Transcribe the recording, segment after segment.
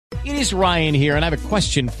It is Ryan here, and I have a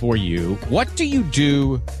question for you. What do you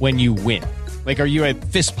do when you win? Like, are you a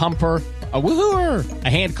fist pumper, a woo-hooer, a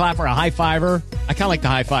hand clapper, a high fiver? I kind of like the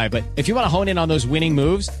high five, but if you want to hone in on those winning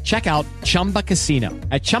moves, check out Chumba Casino.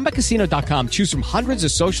 At ChumbaCasino.com, choose from hundreds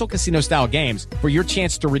of social casino-style games for your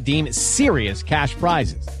chance to redeem serious cash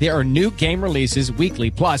prizes. There are new game releases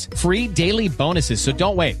weekly, plus free daily bonuses. So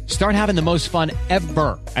don't wait. Start having the most fun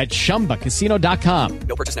ever at ChumbaCasino.com.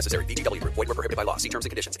 No purchase necessary. VGW Group. Void where prohibited by law. See terms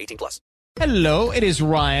and conditions. 18+. Hello, it is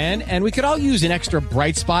Ryan, and we could all use an extra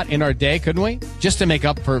bright spot in our day, couldn't we? Just to make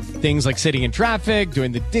up for things like sitting in traffic,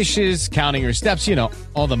 doing the dishes, counting your steps, you know,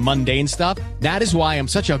 all the mundane stuff. That is why I'm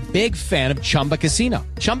such a big fan of Chumba Casino.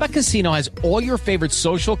 Chumba Casino has all your favorite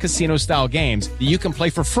social casino-style games that you can play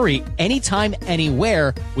for free anytime,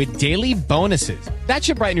 anywhere with daily bonuses. That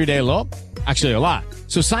should brighten your day a little. Actually, a lot.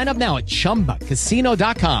 So sign up now at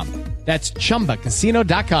ChumbaCasino.com. That's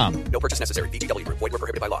ChumbaCasino.com. No purchase necessary. VGW Group. Void where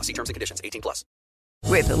prohibited by law. See terms and conditions. 18+.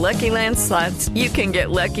 With the Lucky Land Slots, you can get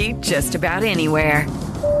lucky just about anywhere.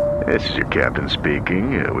 This is your captain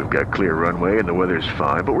speaking. We've got clear runway and the weather's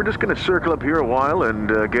fine, but we're just going to circle up here a while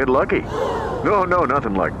and get lucky. No,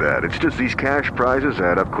 nothing like that. It's just these cash prizes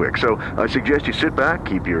add up quick. So I suggest you sit back,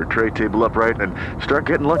 keep your tray table upright, and start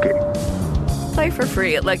getting lucky. Play for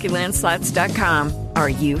free at LuckyLandSlots.com. Are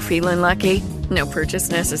you feeling lucky? No purchase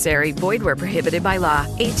necessary. Void where prohibited by law.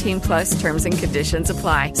 18+ terms and conditions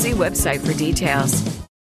apply. See website for details.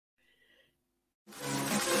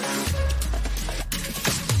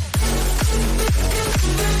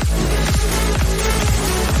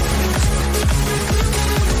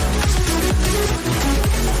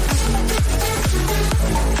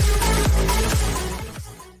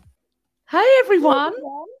 Hey everyone,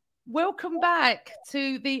 welcome back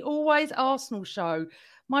to the Always Arsenal show,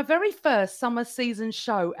 my very first summer season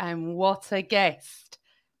show, and what a guest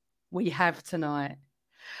we have tonight.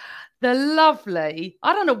 The lovely,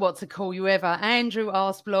 I don't know what to call you ever, Andrew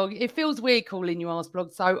Arsblog. It feels weird calling you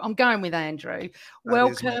Arsblog, so I'm going with Andrew.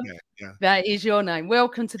 Welcome. That is your name.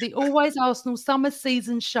 Welcome to the Always Arsenal summer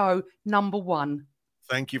season show number 1.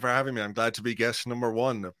 Thank you for having me. I'm glad to be guest number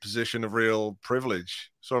 1, a position of real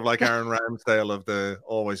privilege, sort of like Aaron Ramsdale of the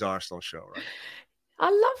Always Arsenal show, right? I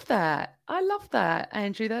love that,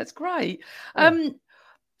 Andrew. That's great. For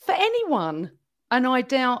anyone, and I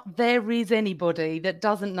doubt there is anybody that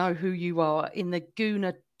doesn't know who you are in the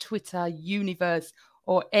Gooner Twitter universe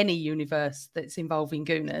or any universe that's involving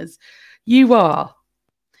Gooners, you are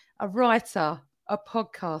a writer, a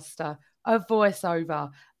podcaster, a voiceover,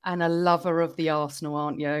 and a lover of the Arsenal,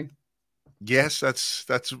 aren't you? Yes, that's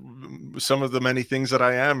some of the many things that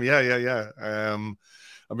I am. Yeah.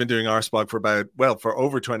 I've been doing Arsblog for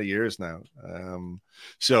over 20 years now.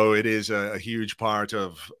 So it is a huge part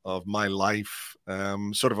of my life,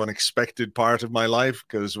 sort of unexpected part of my life,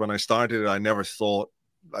 because when I started, I never thought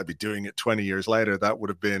I'd be doing it 20 years later. That would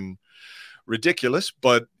have been ridiculous,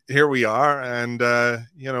 but here we are. And,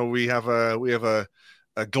 we have a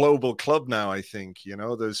global club now, I think.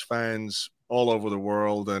 There's fans all over the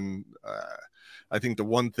world, and I think the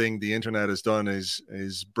one thing the internet has done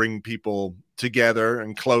is bring people together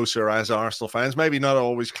and closer as Arsenal fans. Maybe not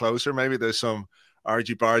always closer, maybe there's some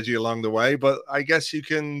argy-bargy along the way, but I guess you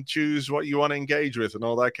can choose what you want to engage with and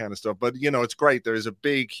all that kind of stuff. But it's great. There is a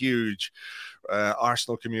big, huge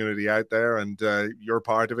Arsenal community out there, and you're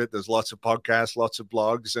part of it. There's lots of podcasts, lots of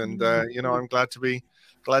blogs, and I'm glad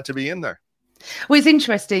to be in there. Well, it's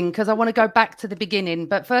interesting because I want to go back to the beginning.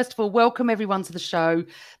 But first of all, welcome everyone to the show.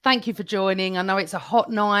 Thank you for joining. I know it's a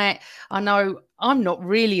hot night. I know I'm not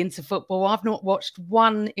really into football. I've not watched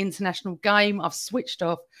one international game. I've switched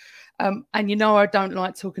off. And I don't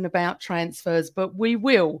like talking about transfers, but we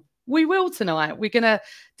will. We will tonight. We're going to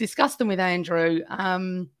discuss them with Andrew.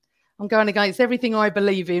 I'm going against everything I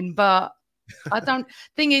believe in, but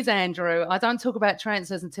thing is, Andrew, I don't talk about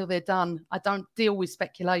transfers until they're done. I don't deal with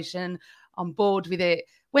speculation. I'm bored with it.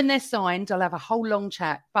 When they're signed, I'll have a whole long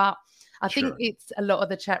chat. But I think it's a lot of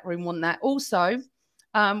the chat room want that. Also,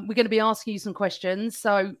 we're going to be asking you some questions.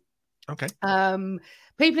 So, okay.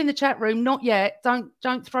 People in the chat room, not yet.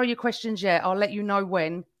 Don't throw your questions yet. I'll let you know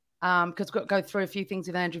when. Because we've got to go through a few things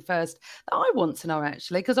with Andrew first that I want to know,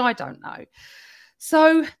 actually, because I don't know.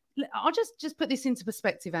 So I'll just put this into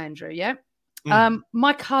perspective, Andrew, yeah?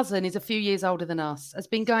 My cousin is a few years older than us, has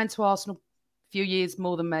been going to Arsenal few years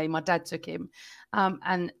more than me. My dad took him,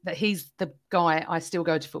 and that he's the guy I still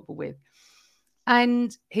go to football with.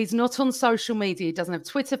 And he's not on social media. He doesn't have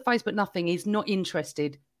Twitter, Facebook, nothing. He's not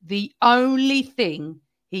interested. The only thing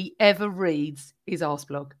he ever reads is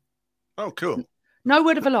Arsblog. Oh, cool. No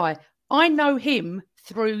word of a lie. I know him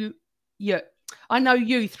through you. I know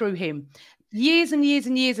you through him. years and years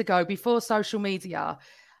and years ago, before social media,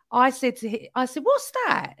 I said to him, I said, "What's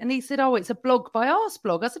that?" And he said, "Oh, it's a blog by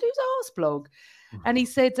Arseblog." I said, "Who's Arseblog?" And he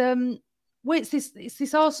said, "Well, it's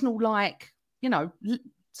this Arsenal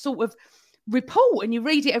sort of report, and you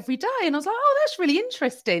read it every day." And I was like, "Oh, that's really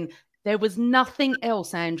interesting." There was nothing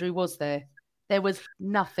else, Andrew, was there? There was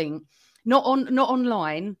nothing, not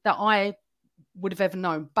online, that I would have ever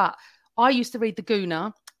known. But I used to read the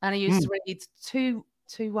Gooner, and I used to read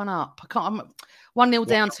 2-1 up. I can't. 1-0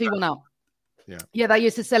 down, 2-1 up. Yeah, they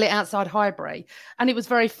used to sell it outside Highbury, and it was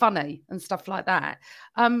very funny and stuff like that.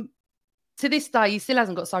 To this day, he still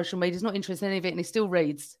hasn't got social media. He's not interested in any of it, and he still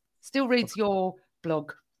reads your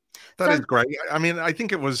blog. That is great. I mean, I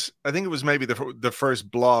think it was maybe the first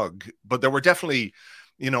blog, but there were definitely,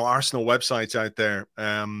 Arsenal websites out there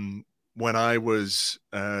when I was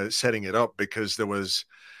setting it up, because there was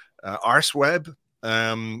Arseweb.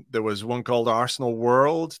 There was one called Arsenal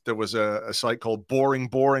World. There was a site called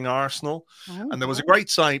Boring Arsenal. And there was a great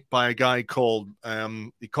site by a guy called,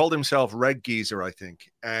 he called himself Red Geezer, I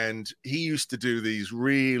think. And he used to do these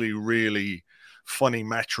really, really funny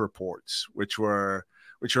match reports, which were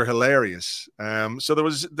hilarious. So there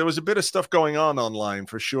was a bit of stuff going on online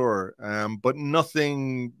for sure, but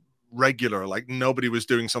nothing regular. Like, nobody was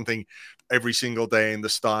doing something every single day in the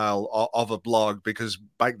style of a blog, because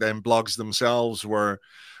back then blogs themselves were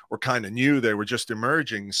kind of new. They were just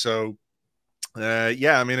emerging. So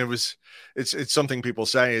I mean, it's something people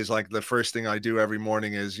say is like, the first thing I do every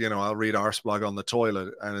morning is, I'll read Arseblog on the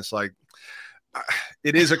toilet. And it's like,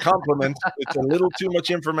 it is a compliment. It's a little too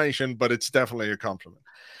much information, but it's definitely a compliment.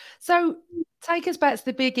 So take us back to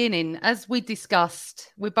the beginning. As we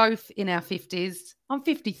discussed, we're both in our 50s. I'm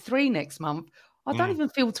 53 next month. I don't even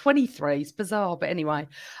feel 23. It's bizarre. But anyway,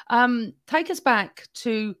 take us back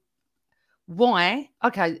to why.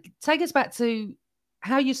 Okay, take us back to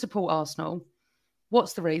how you support Arsenal.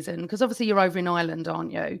 What's the reason? Because obviously you're over in Ireland,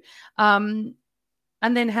 aren't you? And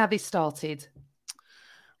then how this started.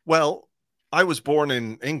 Well, I was born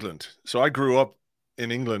in England. So I grew up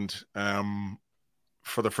in England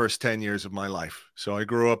for the first 10 years of my life. So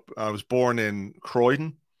I was born in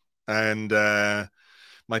Croydon, and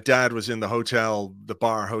my dad was in the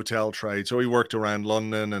bar hotel trade. So he worked around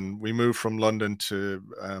London, and we moved from London to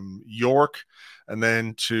York, and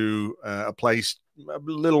then to a place a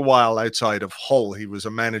little while outside of Hull. He was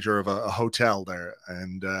a manager of a hotel there.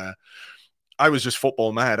 And I was just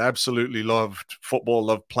football mad, absolutely loved football,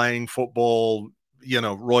 loved playing football,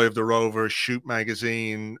 Roy of the Rovers, Shoot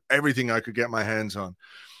magazine, everything I could get my hands on.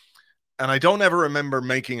 And I don't ever remember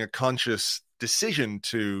making a conscious decision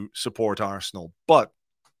to support Arsenal. But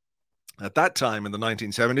at that time in the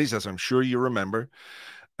 1970s, as I'm sure you remember,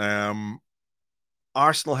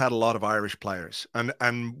 Arsenal had a lot of Irish players.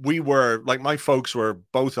 And we were, like, my folks were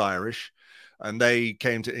both Irish. And they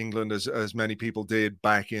came to England, as many people did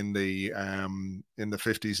back in the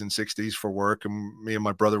 50s and 60s for work. And me and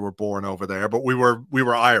my brother were born over there, but we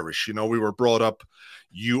were Irish. We were brought up.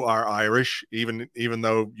 You are Irish, even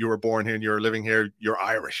though you were born here and you're living here, you're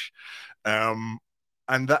Irish. And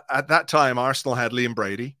at that time, Arsenal had Liam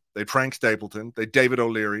Brady, they had Frank Stapleton, they had David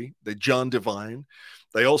O'Leary, they had John Devine.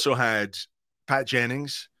 They also had Pat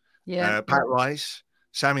Jennings, Pat Rice,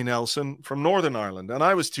 Sammy Nelson from Northern Ireland. And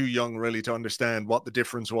I was too young really to understand what the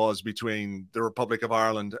difference was between the Republic of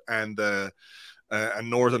Ireland and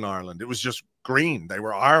Northern Ireland. It was just green. They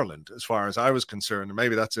were Ireland as far as I was concerned. And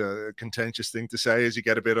maybe that's a contentious thing to say as you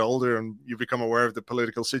get a bit older and you become aware of the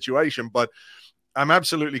political situation. But I'm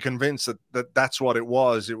absolutely convinced that that's what it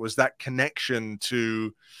was. It was that connection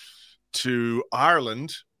to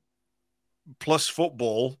Ireland plus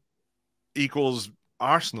football equals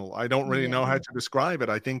Arsenal. I don't really know how to describe it.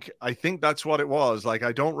 I think that's what it was. Like,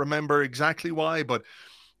 I don't remember exactly why, but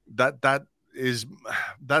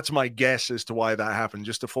that's my guess as to why that happened.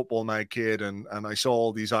 Just a football mad kid, and I saw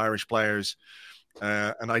all these Irish players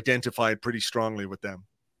and identified pretty strongly with them.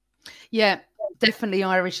 Yeah, definitely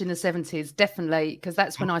Irish in the 70s, definitely, because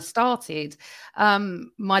that's when I started.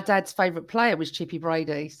 My dad's favourite player was Chippy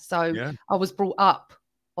Brady, so I was brought up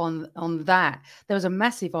on that. There was a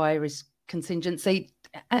massive Irish contingency.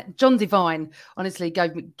 John Devine honestly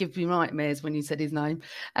give me nightmares when you said his name,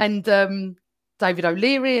 and David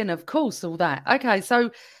O'Leary, and of course all that. Okay, so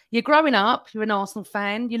you're growing up, you're an Arsenal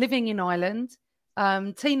fan, you're living in Ireland.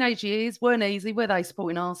 Teenage years weren't easy, were they,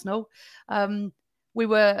 supporting Arsenal? We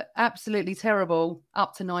were absolutely terrible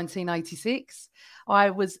up to 1986.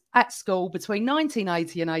 I was at school between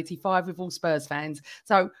 1980 and 85 with all Spurs fans,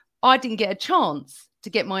 so I didn't get a chance to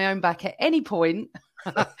get my own back at any point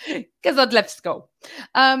because I'd left school.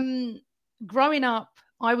 Growing up,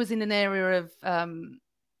 I was in an area of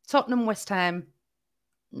Tottenham, West Ham,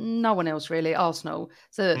 no one else really, Arsenal.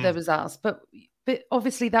 So there was us. But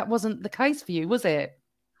obviously that wasn't the case for you, was it?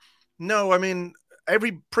 No, I mean,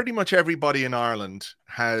 pretty much everybody in Ireland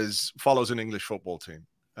follows an English football team.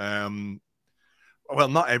 Well,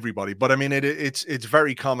 not everybody, but I mean, it's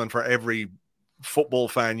very common for every football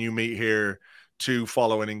fan you meet here to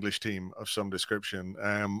follow an English team of some description.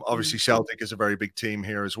 Obviously, Celtic is a very big team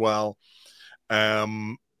here as well.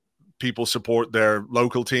 People support their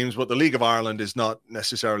local teams, but the League of Ireland is not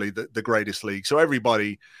necessarily the greatest league. So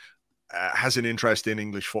everybody has an interest in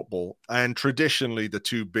English football. And traditionally, the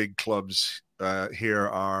two big clubs here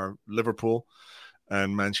are Liverpool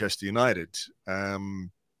and Manchester United.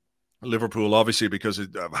 Liverpool, obviously, because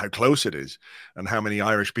of how close it is and how many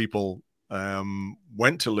Irish people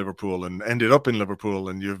went to Liverpool and ended up in Liverpool,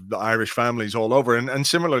 and you've the Irish families all over, and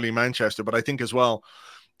similarly Manchester. But I think as well,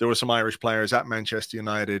 there were some Irish players at Manchester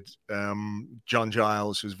United. John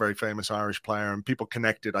Giles, who's a very famous Irish player, and people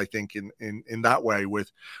connected, I think, in that way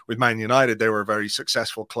with Man United. They were a very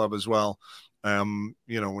successful club as well. When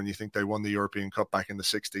you think they won the European Cup back in the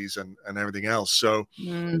 60s and everything else. So,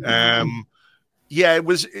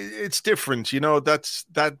 it's different.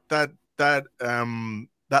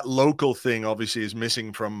 That local thing obviously is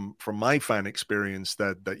missing from my fan experience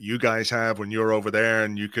that you guys have when you're over there,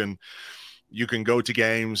 and you can go to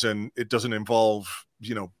games and it doesn't involve,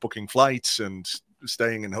 booking flights and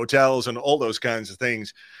staying in hotels and all those kinds of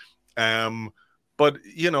things. But,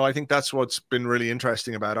 I think that's what's been really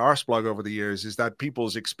interesting about Arsblog over the years is that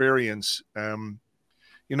people's experience,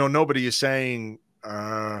 nobody is saying,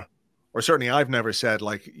 or certainly I've never said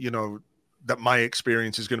that my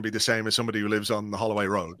experience is going to be the same as somebody who lives on the Holloway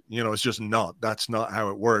Road. It's just not. That's not how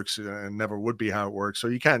it works, and never would be how it works. So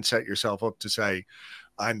you can't set yourself up to say,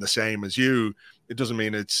 I'm the same as you. It doesn't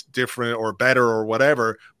mean it's different or better or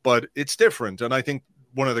whatever, but it's different. And I think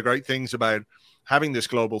one of the great things about having this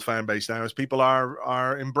global fan base now is people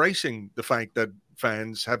are embracing the fact that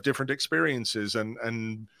fans have different experiences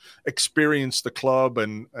and experience the club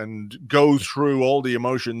and go through all the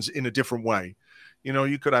emotions in a different way.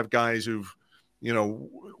 You could have guys who've,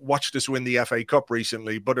 watched us win the FA Cup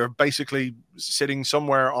recently, but are basically sitting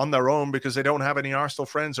somewhere on their own because they don't have any Arsenal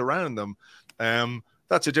friends around them.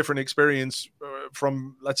 That's a different experience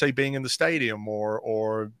from, let's say, being in the stadium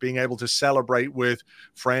or being able to celebrate with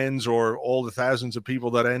friends or all the thousands of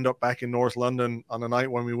people that end up back in North London on a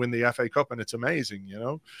night when we win the FA Cup, and it's amazing,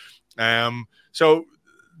 So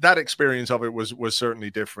that experience of it was certainly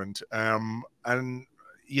different. I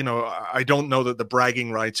don't know that the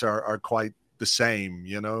bragging rights are quite the same,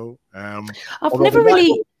 I've never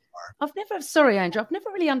really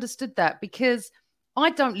understood that, because I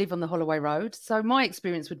don't live on the Holloway Road, so my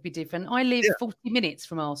experience would be different. I live 40 minutes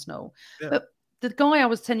from Arsenal. Yeah. But the guy I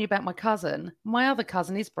was telling you about, my other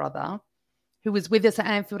cousin, his brother, who was with us at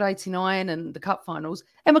Anfield 89 and the Cup finals,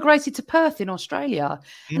 emigrated to Perth in Australia.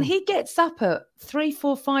 And he gets up at 3,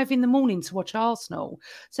 4, 5 in the morning to watch Arsenal.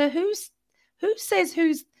 So who says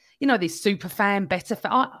who's, this super fan, better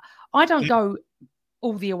fan? I don't go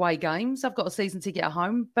all the away games. I've got a season ticket at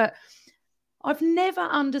home, but I've never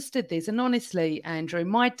understood this. And honestly, Andrew,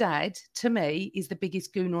 my dad, to me, is the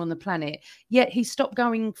biggest gooner on the planet. Yet he stopped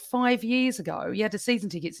going 5 years ago. He had a season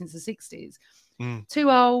ticket since the 60s.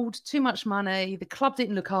 Too old, too much money. The club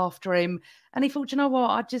didn't look after him. And he thought, you know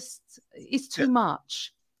what? It's too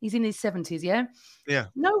much. He's in his 70s, yeah? Yeah.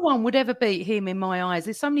 No one would ever beat him in my eyes.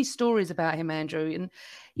 There's so many stories about him, Andrew. And,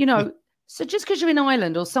 so just because you're in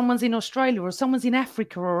Ireland or someone's in Australia or someone's in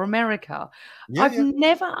Africa or America, I've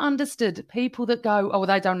never understood people that go, oh,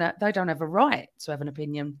 they don't have a right to have an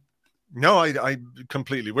opinion. No, I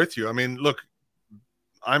completely with you. I mean, look,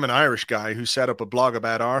 I'm an Irish guy who set up a blog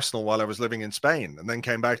about Arsenal while I was living in Spain and then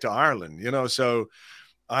came back to Ireland, so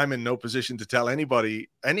I'm in no position to tell anybody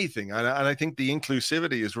anything. And I think the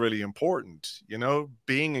inclusivity is really important,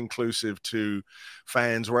 being inclusive to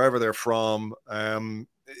fans wherever they're from,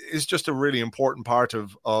 is just a really important part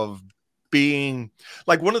of being,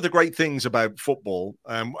 like, one of the great things about football,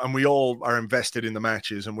 and we all are invested in the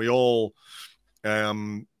matches, and we all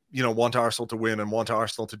want Arsenal to win and want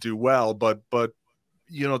Arsenal to do well, but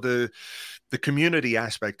the community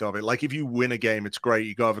aspect of it, like, if you win a game, it's great,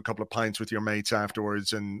 you go have a couple of pints with your mates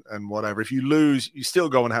afterwards and whatever. If you lose, you still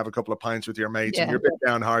go and have a couple of pints with your mates, and you're a bit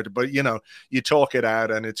downhearted, but you talk it out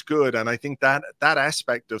and it's good. And I think that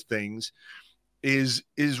aspect of things is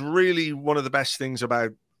really one of the best things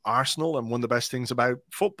about Arsenal and one of the best things about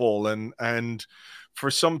football. And for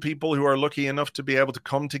some people who are lucky enough to be able to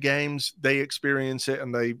come to games, they experience it,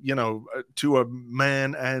 and they, to a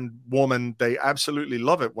man and woman, they absolutely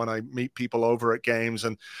love it. When I meet people over at games,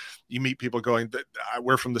 and you meet people going,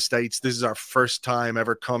 we're from the States, this is our first time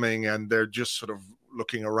ever coming, and they're just sort of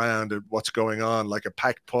looking around at what's going on, like a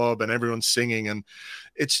packed pub and everyone's singing, and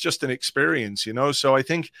it's just an experience, So I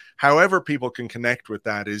think however people can connect with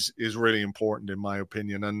that is really important, in my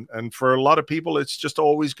opinion. And for a lot of people, it's just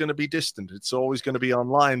always going to be distant. It's always going to be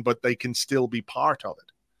online, but they can still be part of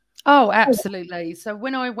it. Oh, absolutely. So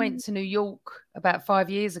when I went to New York about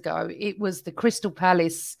 5 years ago, it was the Crystal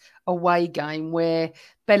Palace away game where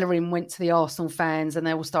Bellerin went to the Arsenal fans and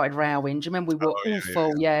they all started rowing. Do you remember? We were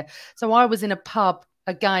awful, yeah. So I was in a pub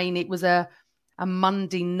again. It was a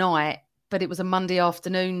Monday night, but it was a Monday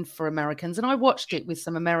afternoon for Americans. And I watched it with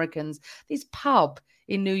some Americans. This pub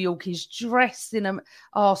in New York is dressed in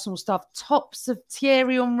Arsenal stuff, tops of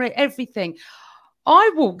Thierry Henry, everything.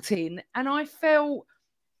 I walked in and I felt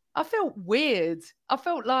weird. I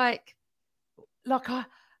felt like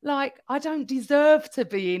I don't deserve to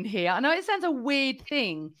be in here. I know it sounds a weird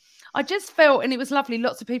thing. I just felt, and it was lovely.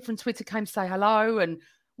 Lots of people on Twitter came to say hello and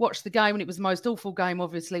watch the game, and it was the most awful game,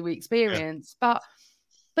 obviously, we experienced. Yeah.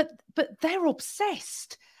 But they're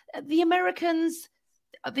obsessed. The Americans,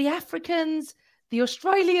 the Africans, the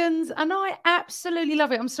Australians, and I absolutely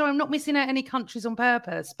love it. I'm sorry, I'm not missing out any countries on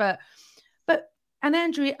purpose, but and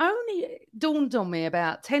Andrew, it only dawned on me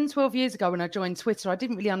about 10, 12 years ago when I joined Twitter. I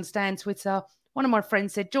didn't really understand Twitter. One of my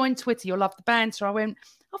friends said, join Twitter, you'll love the banter. I thought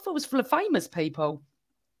it was full of famous people.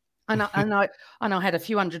 And I had a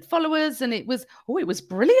few hundred followers, and it was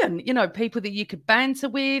brilliant. People that you could banter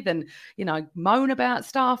with and, moan about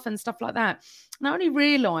stuff and stuff like that. And I only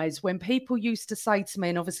realised when people used to say to me,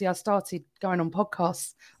 and obviously I started going on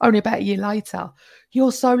podcasts only about a year later,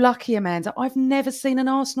 you're so lucky, Amanda. I've never seen an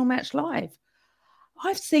Arsenal match live.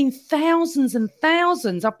 I've seen thousands and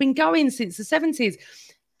thousands. I've been going since the 70s.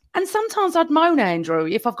 And sometimes I'd moan, Andrew,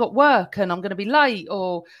 if I've got work and I'm going to be late,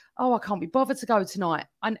 or, I can't be bothered to go tonight.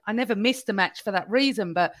 I never missed a match for that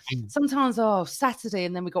reason. But sometimes, Saturday,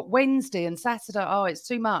 and then we got Wednesday and Saturday. It's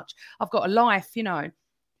too much. I've got a life,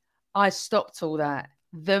 I stopped all that.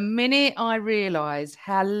 The minute I realised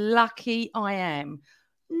how lucky I am,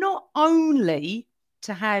 not only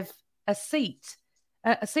to have a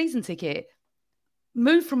season ticket,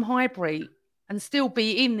 move from Highbury and still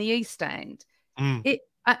be in the East End.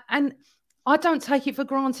 And I don't take it for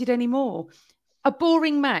granted anymore. A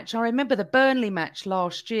boring match. I remember the Burnley match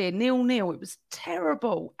last year, 0-0. It was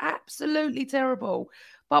terrible, absolutely terrible.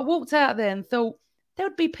 But I walked out there and thought there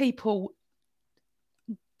would be people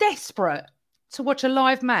desperate to watch a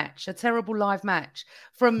live match, a terrible live match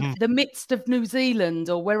from the midst of New Zealand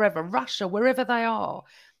or wherever, Russia, wherever they are,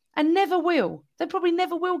 and never will. They probably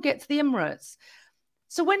never will get to the Emirates.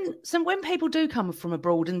 So when people do come from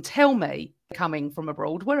abroad and tell me coming from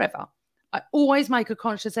abroad, wherever, I always make a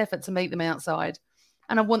conscious effort to meet them outside.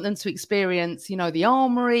 And I want them to experience, the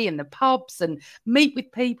Armoury and the pubs and meet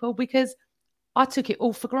with people, because I took it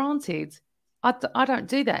all for granted. I don't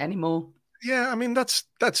do that anymore. Yeah, I mean, that's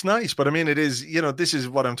nice. But I mean, it is, this is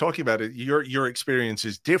what I'm talking about. Your experience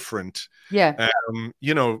is different. Yeah.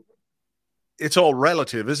 It's all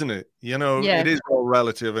relative, isn't it? Yeah. It is all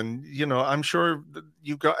relative. And, I'm sure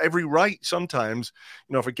you've got every right sometimes,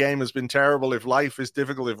 if a game has been terrible, if life is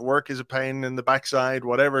difficult, if work is a pain in the backside,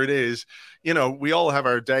 whatever it is, we all have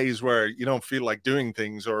our days where you don't feel like doing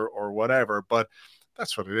things or whatever. But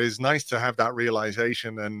that's what it is. Nice to have that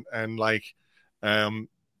realization. And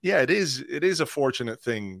it is a fortunate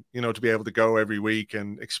thing, to be able to go every week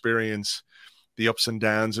and experience the ups and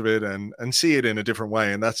downs of it and see it in a different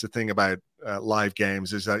way. And that's the thing about live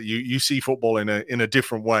games, is that you see football in a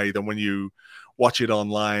different way than when you watch it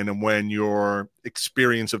online, and when your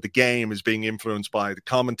experience of the game is being influenced by the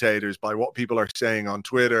commentators, by what people are saying on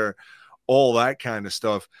Twitter, all that kind of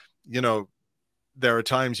stuff. There are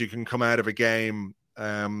times you can come out of a game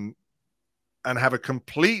and have a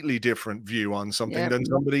completely different view on something than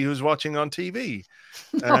somebody who's watching on TV.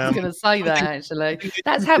 I was going to say that, actually.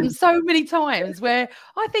 That's happened so many times where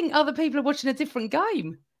I think other people are watching a different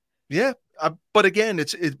game. Yeah. But again,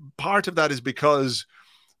 it's part of that is because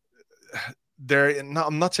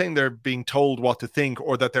I'm not saying they're being told what to think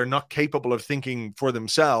or that they're not capable of thinking for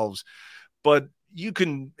themselves, but you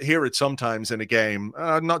can hear it sometimes in a game.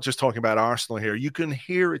 I'm not just talking about Arsenal here. You can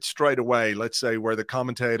hear it straight away. Let's say where the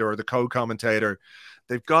commentator or the co-commentator,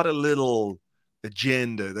 they've got a little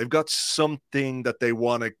agenda. They've got something that they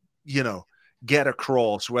want to, get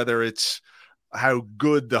across, whether it's how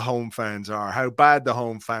good the home fans are, how bad the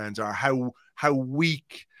home fans are, how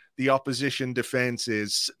weak the opposition defense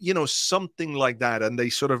is, something like that. And they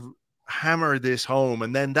sort of hammer this home,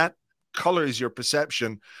 and then that colors your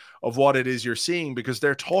perception of what it is you're seeing, because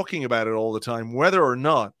they're talking about it all the time, whether or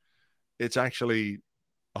not it's actually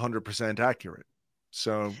 100% accurate.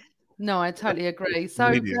 So no, I totally agree. So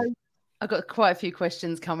I've got quite a few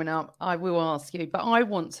questions coming up. I will ask you, but I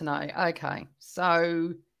want to know, okay,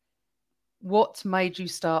 so what made you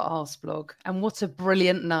start Arsblog? And what a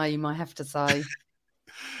brilliant name, I have to say.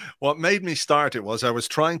 What made me start it was I was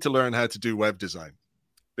trying to learn how to do web design,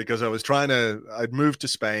 because I'd moved to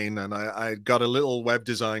Spain, and I got a little web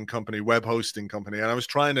design company, web hosting company, and I was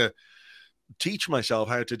trying to teach myself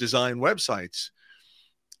how to design websites.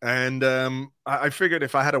 And I figured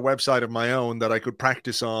if I had a website of my own that I could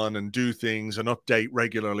practice on and do things and update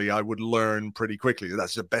regularly, I would learn pretty quickly.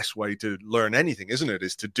 That's the best way to learn anything, isn't it?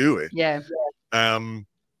 Is to do it. Yeah.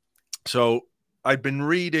 So I'd been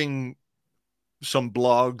reading some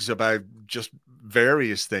blogs about just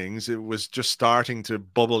various things. It was just starting to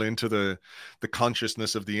bubble into the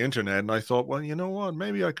consciousness of the internet. And I thought, well, you know what?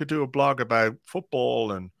 Maybe I could do a blog about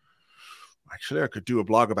football, and actually I could do a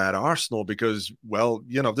blog about Arsenal, because, well,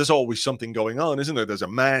 there's always something going on, isn't there? There's a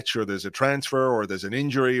match, or there's a transfer, or there's an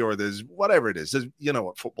injury, or there's whatever it is. You know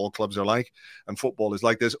what football clubs are like, and football is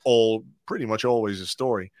like, there's pretty much always a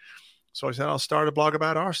story. So I said, I'll start a blog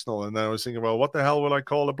about Arsenal. And then I was thinking, well, what the hell will I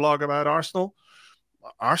call a blog about Arsenal?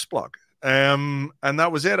 Arsblog. And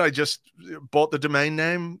that was it. I just bought the domain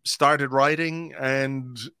name, started writing,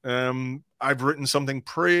 and I've written something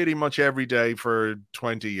pretty much every day for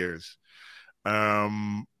 20 years.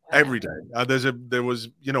 Every day. There was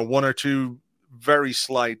one or two very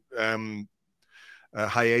slight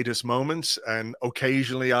hiatus moments, and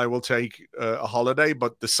occasionally I will take a holiday,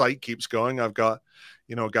 but the site keeps going. I've got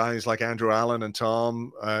guys like Andrew Allen and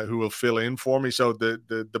Tom who will fill in for me, so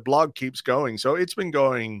the blog keeps going. So it's been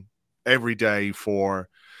going every day for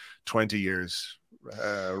 20 years,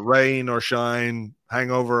 rain or shine,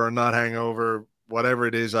 hangover or not hangover, whatever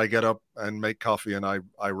it is. I get up and make coffee, and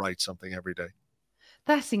I write something every day.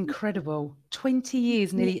 That's incredible. 20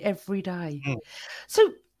 years, nearly every day.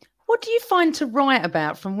 So what do you find to write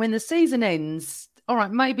about from when the season ends? All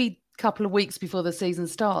right, maybe a couple of weeks before the season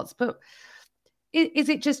starts, but is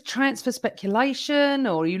it just transfer speculation,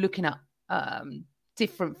 or are you looking at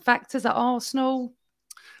different factors at Arsenal?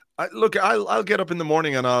 I'll get up in the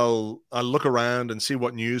morning and I'll look around and see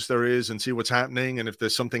what news there is and see what's happening. And if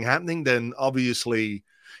there's something happening, then obviously,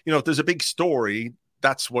 if there's a big story,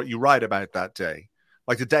 that's what you write about that day.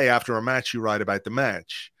 Like the day after a match, you write about the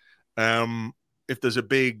match. If there's a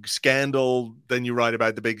big scandal, then you write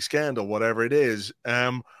about the big scandal, whatever it is.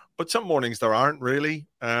 But some mornings there aren't really.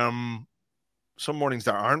 Some mornings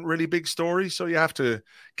there aren't really big stories, so you have to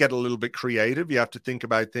get a little bit creative. You have to think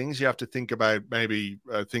about things. You have to think about maybe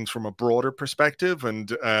things from a broader perspective,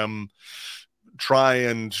 and try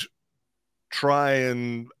and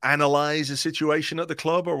analyze a situation at the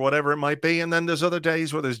club or whatever it might be. And then there's other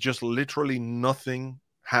days where there's just literally nothing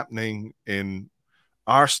happening in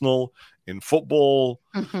Arsenal, in football.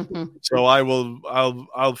 So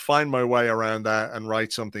I'll find my way around that and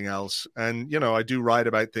write something else. And I do write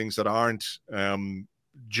about things that aren't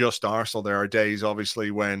just Arsenal. There are days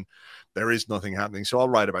obviously when there is nothing happening, so I'll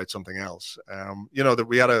write about something else. That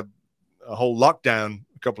we had a whole lockdown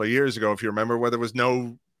a couple of years ago, if you remember, where there was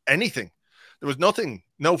no anything. There was nothing,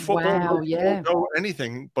 no football, no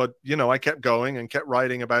anything. But I kept going and kept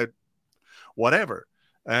writing about whatever.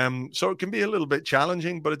 So it can be a little bit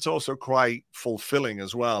challenging, but it's also quite fulfilling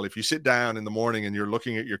as well. If you sit down in the morning and you're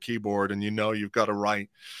looking at your keyboard and you've got to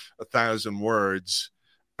write 1,000 words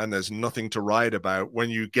and there's nothing to write about,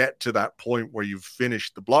 when you get to that point where you've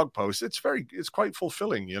finished the blog post, it's quite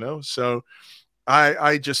fulfilling, So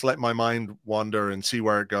I just let my mind wander and see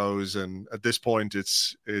where it goes. And at this point,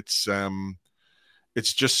 it's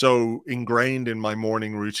just so ingrained in my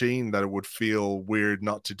morning routine that it would feel weird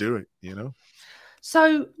not to do it,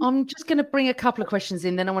 So I'm just going to bring a couple of questions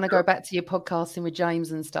in, then I want to go back to your podcasting with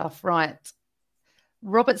James and stuff. Right.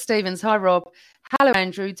 Robert Stevens. Hi, Rob. Hello,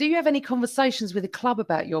 Andrew. Do you have any conversations with the club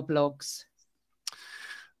about your blogs?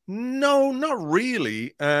 No, not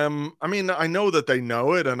really. I mean, I know that they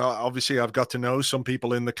know it, and obviously I've got to know some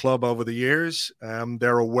people in the club over the years.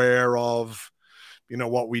 They're aware of,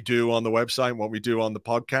 what we do on the website, what we do on the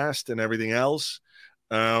podcast and everything else.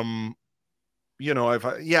 I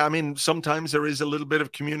mean, sometimes there is a little bit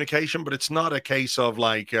of communication, but it's not a case of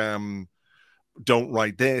like, don't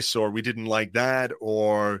write this, or we didn't like that,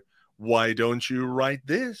 or why don't you write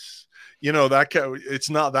this? It's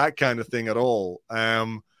not that kind of thing at all.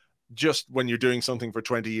 just when you're doing something for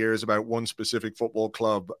 20 years about one specific football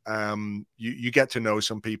club, you get to know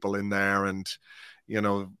some people in there, and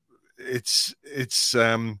it's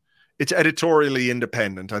editorially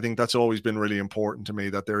independent. I think that's always been really important to me,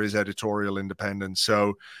 that there is editorial independence.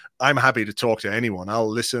 So I'm happy to talk to anyone. I'll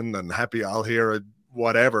listen and I'll hear it,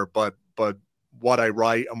 whatever. But what I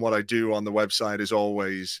write and what I do on the website is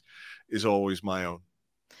always my own.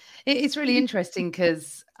 It's really interesting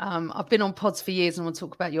because I've been on pods for years, and we'll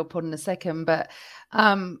talk about your pod in a second. But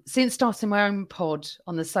since starting my own pod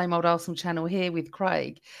on the Same Old Arsenal channel here with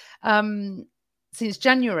Craig, since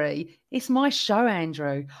January, it's my show,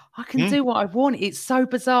 Andrew. I can do what I want. It's so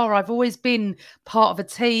bizarre. I've always been part of a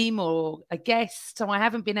team or a guest, so I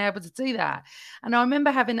haven't been able to do that. And I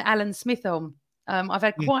remember having Alan Smith on. I've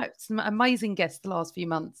had quite some amazing guests the last few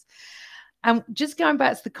months. And just going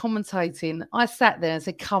back to the commentating, I sat there and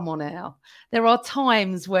said, come on now. There are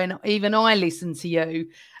times when even I listen to you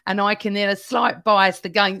and I can hear a slight bias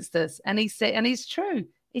against us. And he said, and it's true.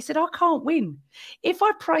 He said, I can't win. If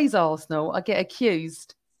I praise Arsenal, I get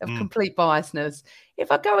accused of complete biasness.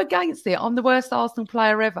 If I go against it, I'm the worst Arsenal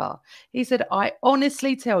player ever. He said, I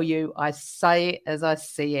honestly tell you, I say it as I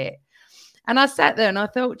see it. And I sat there and I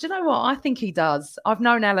thought, do you know what? I think he does. I've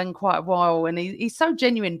known Alan quite a while, and he's so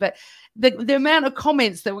genuine. But the amount of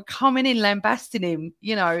comments that were coming in lambasting him,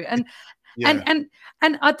 and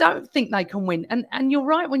I don't think they can win. And you're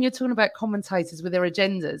right when you're talking about commentators with their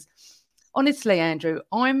agendas. Honestly, Andrew,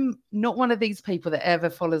 I'm not one of these people that ever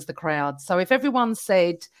follows the crowd. So if everyone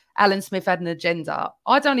said Alan Smith had an agenda,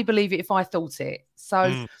 I'd only believe it if I thought it.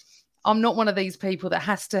 So I'm not one of these people that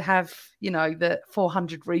has to have, the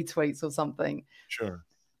 400 retweets or something. Sure.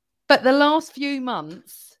 But the last few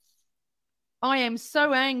months, I am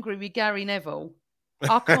so angry with Gary Neville.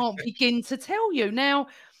 I can't begin to tell you. Now,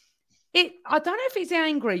 I don't know if he's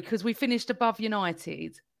angry because we finished above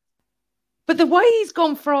United, but the way he's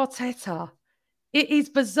gone for Arteta, it is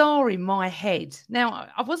bizarre in my head. Now,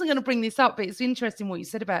 I wasn't going to bring this up, but it's interesting what you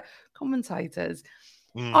said about commentators.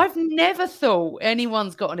 I've never thought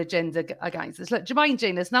anyone's got an agenda against us. Look, Jermaine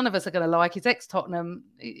Genius, none of us are going to like. He's ex-Tottenham.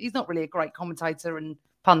 He's not really a great commentator and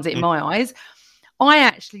pundit in my eyes. I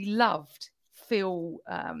actually loved Jamie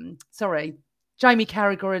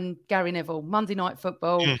Carragher and Gary Neville, Monday Night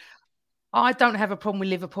Football. I don't have a problem with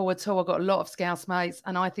Liverpool at all. I've got a lot of Scouse mates,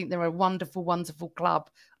 and I think they're a wonderful, wonderful club.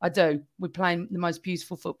 I do. We're playing the most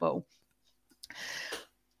beautiful football.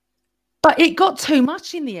 But it got too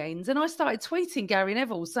much in the end, and I started tweeting Gary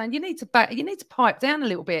Neville saying, you need to pipe down a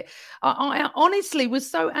little bit. I honestly was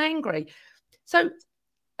so angry. So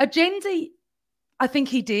agenda, I think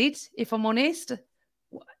he did, if I'm honest.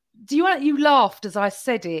 You laughed as I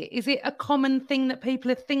said it. Is it a common thing that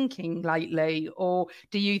people are thinking lately, or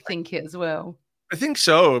do you think it as well? I think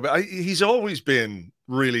so. But he's always been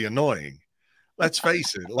really annoying. Let's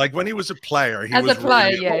face it. Like when he was a player,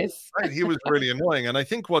 yes. Right? He was really annoying. And I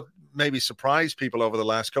think what maybe surprised people over the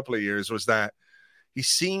last couple of years was that he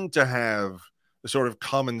seemed to have a sort of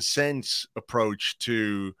common sense approach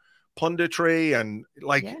to punditry, and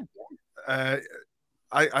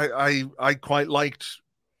I quite liked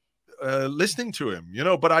listening to him,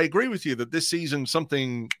 but I agree with you that this season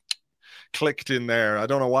something clicked in there. I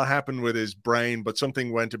don't know what happened with his brain, but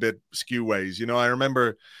something went a bit skew ways. I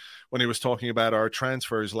remember when he was talking about our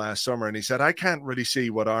transfers last summer, and he said, I can't really see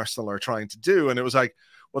what Arsenal are trying to do. And it was like,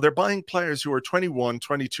 well, they're buying players who are 21,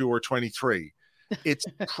 22, or 23. It's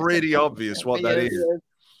pretty obvious what that is.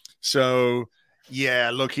 So,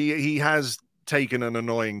 yeah, look, he has taken an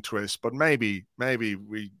annoying twist, but maybe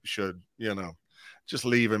we should, just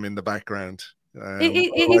leave him in the background.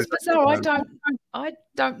 It is bizarre. I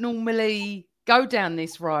don't normally go down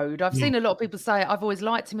this road. I've seen a lot of people say I've always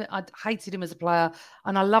liked him. I hated him as a player,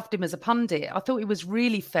 and I loved him as a pundit. I thought he was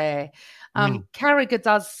really fair. Carragher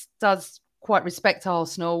does quite respect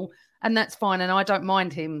Arsenal, and that's fine. And I don't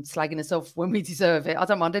mind him slagging us off when we deserve it. I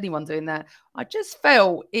don't mind anyone doing that. I just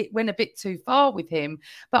felt it went a bit too far with him.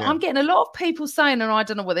 But I'm getting a lot of people saying, and I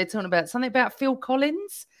don't know what they're talking about, something about Phil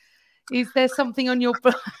Collins. Is there something on your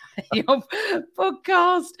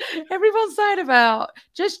podcast? Everyone's saying about,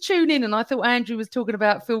 just tune in. And I thought Andrew was talking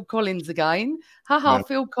about Phil Collins again.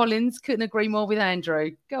 Phil Collins, couldn't agree more with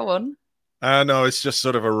Andrew. Go on. No, it's just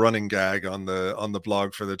sort of a running gag on the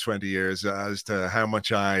blog for the 20 years as to how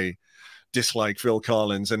much I dislike Phil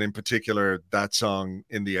Collins, and in particular that song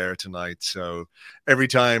In the Air Tonight. So every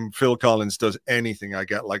time Phil Collins does anything, I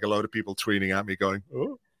get like a load of people tweeting at me going,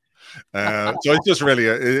 oh. So it's just really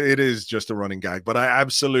it is just a running gag, but I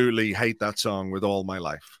absolutely hate that song with all my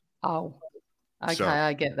life. Oh, okay, so,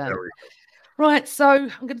 I get that. Right, so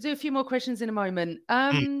I'm going to do a few more questions in a moment.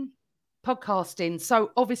 podcasting.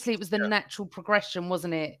 So obviously it was the natural progression,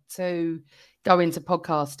 wasn't it, to go into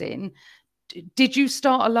podcasting? Did you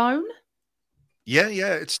start alone? Yeah.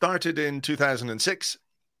 It started in 2006.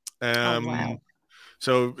 Wow.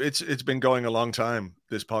 So it's been going a long time,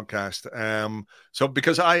 this podcast. So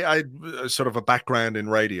because I sort of a background in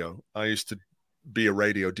radio, I used to be a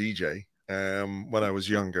radio DJ when I was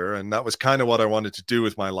younger, and that was kind of what I wanted to do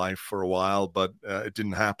with my life for a while, but it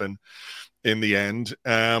didn't happen in the end.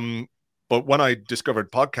 But when I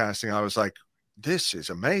discovered podcasting, I was like, this is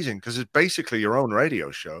amazing, because it's basically your own radio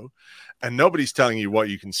show, and nobody's telling you what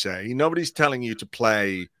you can say. Nobody's telling you to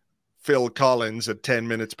play Phil Collins at 10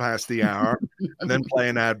 minutes past the hour and then play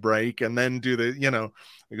an ad break and then do the,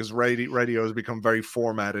 because radio has become very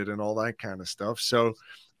formatted and all that kind of stuff. So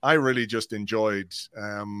I really just enjoyed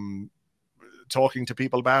talking to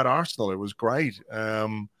people about Arsenal. It was great.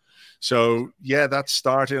 So yeah, that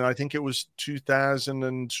started, I think it was 2000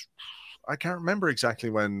 and I can't remember exactly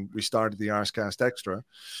when we started the Arscast Extra.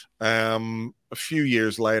 A few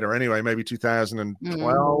years later, anyway, maybe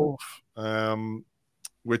 2012.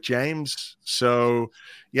 With James. So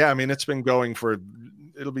yeah, I mean, it's been going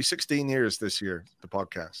it'll be 16 years this year, the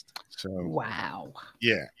podcast. So wow.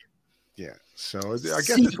 Yeah. So I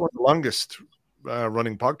guess it's one of the longest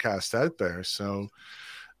running podcasts out there. So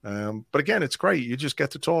but again, it's great. You just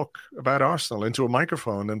get to talk about Arsenal into a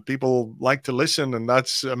microphone, and people like to listen, and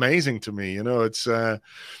that's amazing to me. It's I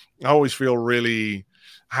always feel really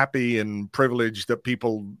happy and privileged that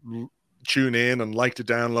people tune in and like to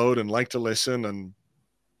download and like to listen, and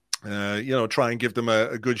try and give them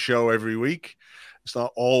a good show every week. It's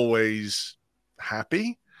not always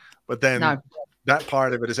happy, but then that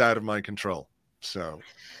part of it is out of my control. So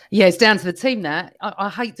yeah, it's down to the team. That I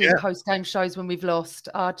hate doing post-game shows when we've lost.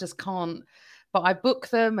 I just can't. But I book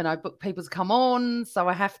them, and I book people to come on, so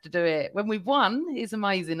I have to do it. When we've won, it's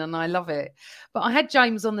amazing, and I love it. But I had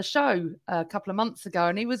James on the show a couple of months ago,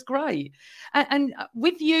 and he was great. And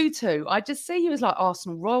with you two, I just see you as like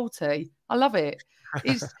Arsenal royalty. I love it.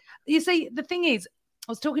 You see, the thing is,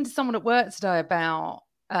 I was talking to someone at work today about,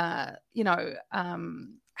 how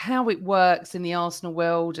it works in the Arsenal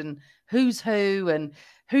world, and who's who, and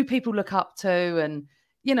who people look up to, and,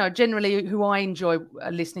 generally who I enjoy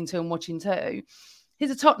listening to and watching too.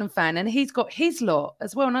 He's a Tottenham fan, and he's got his lot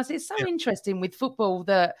as well. And I said, it's so interesting with football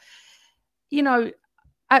that,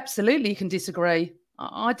 absolutely you can disagree.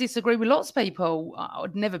 I disagree with lots of people. I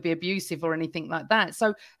would never be abusive or anything like that.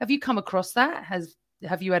 So have you come across that?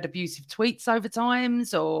 Have you had abusive tweets over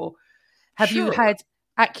times, or have you had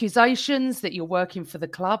accusations that you're working for the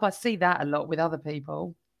club? I see that a lot with other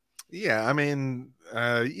people. Yeah, I mean,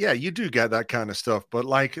 you do get that kind of stuff, but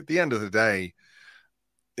like at the end of the day,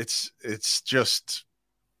 it's just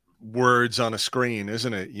words on a screen,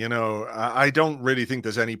 isn't it? I don't really think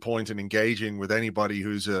there's any point in engaging with anybody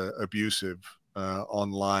who's abusive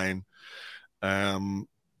online. I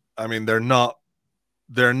mean, they're not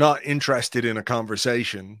interested in a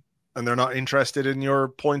conversation, and they're not interested in your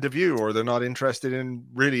point of view, or they're not interested in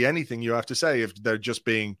really anything you have to say if they're just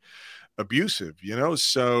being abusive,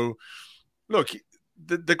 So look,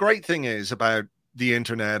 the great thing is about the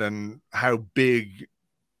internet and how big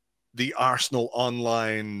the Arsenal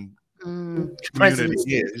online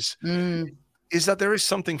community is that there is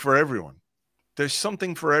something for everyone. There's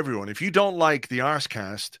something for everyone. If you don't like the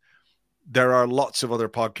Arscast, there are lots of other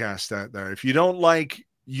podcasts out there. If you don't like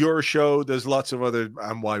your show, there's lots of other,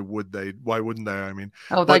 and why wouldn't they? I mean,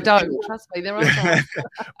 they don't. Trust me, there are.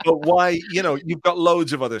 But why? You've got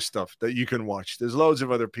loads of other stuff that you can watch. There's loads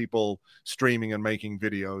of other people streaming and making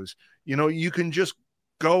videos. You can just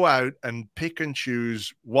go out and pick and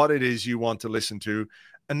choose what it is you want to listen to,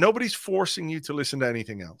 and nobody's forcing you to listen to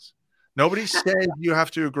anything else. Nobody says you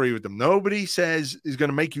have to agree with them. Nobody says is going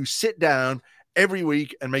to make you sit down every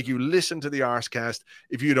week and make you listen to the Arscast.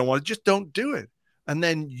 If you don't want to, just don't do it. And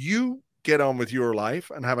then you get on with your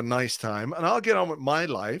life and have a nice time, and I'll get on with my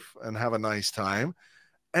life and have a nice time,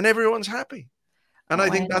 and everyone's happy. And I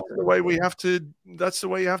think that's the way that's the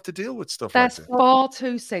way you have to deal with stuff like that. That's far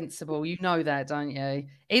too sensible. You know that, don't you?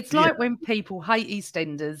 It's like when people hate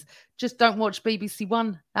EastEnders, just don't watch BBC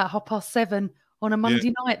One at 7:30 on a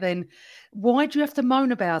Monday night then. Why do you have to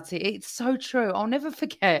moan about it? It's so true. I'll never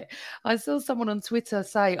forget. I saw someone on Twitter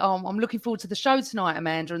say, I'm looking forward to the show tonight,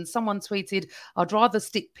 Amanda. And someone tweeted, I'd rather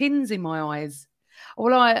stick pins in my eyes.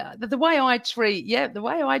 Well, the way I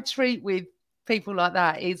treat with people like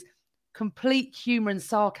that is complete humour and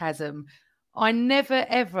sarcasm. I never,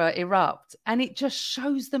 ever erupt. And it just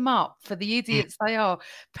shows them up for the idiots they are.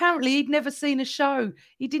 Apparently, he'd never seen a show.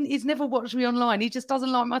 He's never watched me online. He just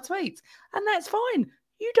doesn't like my tweets. And that's fine.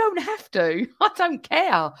 You don't have to. I don't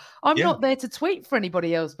care. I'm Yeah. not there to tweet for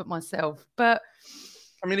anybody else but myself. But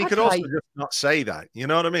I mean, he could also just not say that. You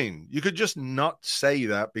know what I mean? You could just not say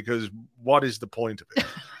that, because what is the point of it?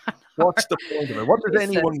 What's the point of it? What does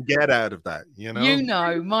anyone get out of that? You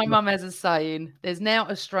know, my mum has a saying, there's now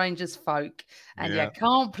a stranger's folk, and you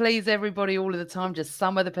can't please everybody all of the time, just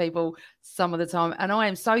some of the people, some of the time. And I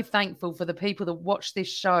am so thankful for the people that watch this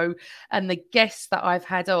show and the guests that I've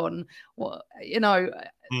had on. Well, you know,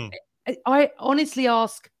 I honestly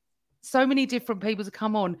ask so many different people to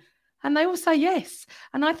come on, and they all say yes.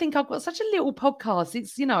 And I think I've got such a little podcast.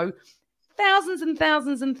 It's, you know, thousands and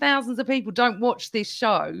thousands and thousands of people don't watch this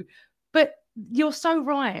show. But you're so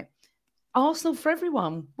right. Arsenal for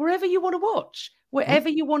everyone, wherever you want to watch, wherever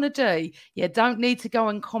you want to do. You don't need to go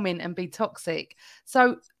and comment and be toxic.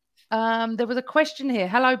 So there was a question here.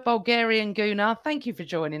 Hello, Bulgarian Guna. Thank you for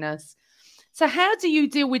joining us. So how do you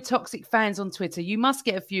deal with toxic fans on Twitter? You must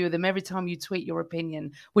get a few of them every time you tweet your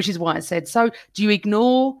opinion, which is why I said. So do you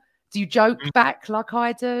ignore? Do you joke back like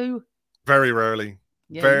I do? Very rarely.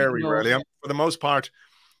 Yeah, very rarely. For the most part,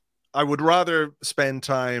 I would rather spend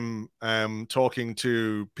time talking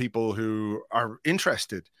to people who are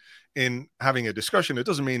interested in having a discussion. It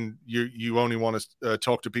doesn't mean you only want to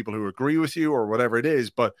talk to people who agree with you or whatever it is,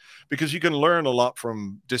 but because you can learn a lot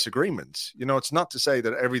from disagreements. You know, it's not to say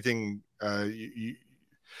that everything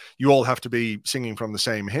you all have to be singing from the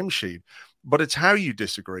same hymn sheet, but it's how you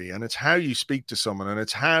disagree, and it's how you speak to someone, and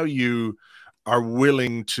it's how you are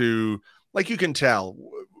willing to, like, you can tell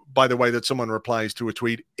by the way that someone replies to a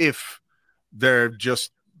tweet if they're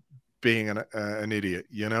just being an idiot.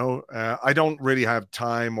 You know, I don't really have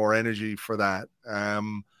time or energy for that.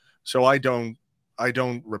 So I don't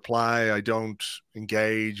reply. I don't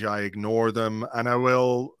engage. I ignore them, and I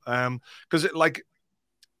will, because like,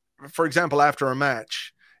 for example, after a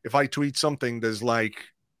match, if I tweet something, there's like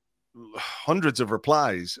hundreds of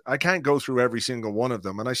replies. I can't go through every single one of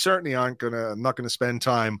them, and I certainly I'm not gonna spend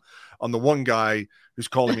time on the one guy who's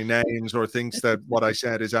calling me names or thinks that what I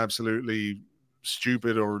said is absolutely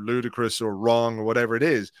stupid or ludicrous or wrong or whatever it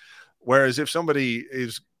is. Whereas if somebody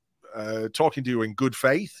is talking to you in good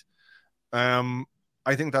faith, I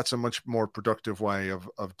think that's a much more productive way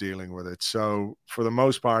of dealing with it. So for the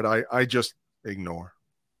most part, I just ignore.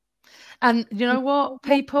 And you know what,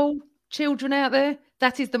 people, children out there,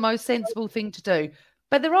 that is the most sensible thing to do.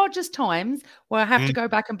 But there are just times where I have to go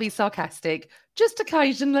back and be sarcastic, just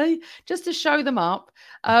occasionally, just to show them up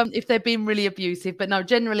if they're being really abusive. But no,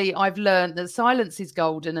 generally, I've learned that silence is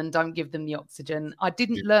golden and don't give them the oxygen. I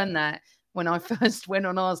didn't learn that when I first went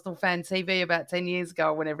on Arsenal Fan TV about 10 years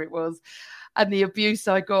ago, whenever it was. And the abuse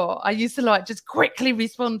I got, I used to like just quickly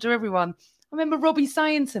respond to everyone. I remember Robbie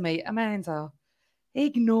saying to me, Amanda,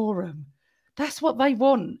 ignore them. That's what they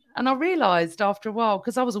want. And I realised after a while,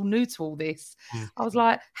 because I was all new to all this, I was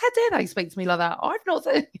like, how dare they speak to me like that? I've not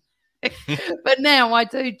said anything. But now I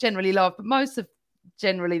do generally laugh. But most of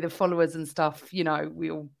generally the followers and stuff, you know,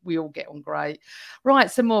 we all get on great.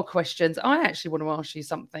 Right, some more questions. I actually want to ask you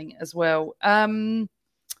something as well.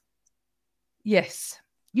 Yes.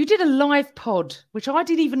 You did a live pod, which I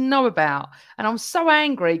didn't even know about. And I'm so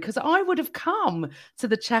angry because I would have come to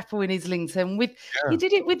the chapel in Islington with, you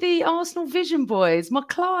did it with the Arsenal Vision Boys, my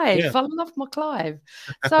Clive. Yeah. I love my Clive.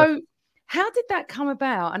 So how did that come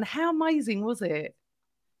about and how amazing was it?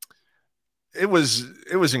 It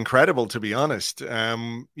was incredible, to be honest.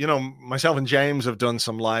 You know, myself and James have done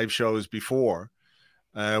some live shows before.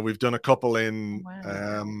 We've done a couple in,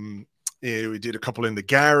 we did a couple in the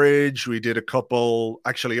garage. We did a couple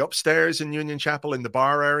actually upstairs in Union Chapel in the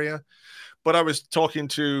bar area. But I was talking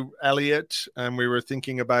to Elliot and we were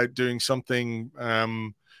thinking about doing something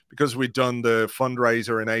because we'd done the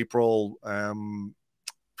fundraiser in April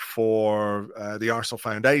for the Arsenal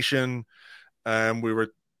Foundation. We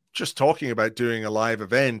were just talking about doing a live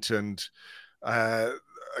event, and a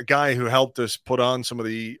guy who helped us put on some of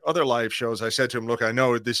the other live shows, I said to him, look, I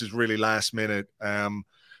know this is really last minute,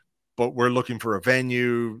 but we're looking for a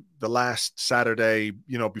venue the last Saturday,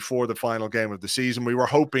 you know, before the final game of the season. We were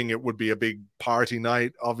hoping it would be a big party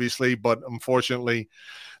night, obviously, but unfortunately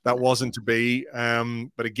that wasn't to be.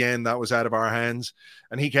 But again, that was out of our hands.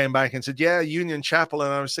 And he came back and said, yeah, Union Chapel.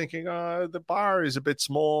 And I was thinking, the bar is a bit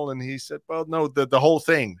small. And he said, well, no, the whole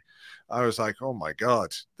thing. I was like, oh my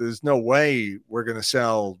God, there's no way we're going to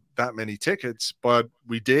sell that many tickets. But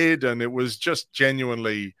we did. And it was just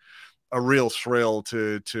genuinely a real thrill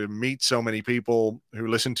to meet so many people who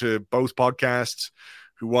listen to both podcasts,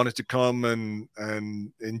 who wanted to come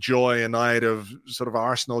and enjoy a night of sort of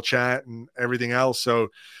Arsenal chat and everything else. So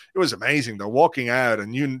it was amazing though, walking out,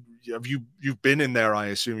 and you've been in there? I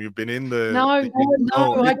assume you've been in the. No.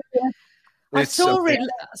 I saw amazing.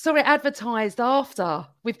 it advertised after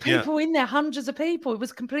with people in there, hundreds of people. It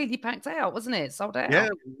was completely packed out, wasn't it? Sold out. Yeah,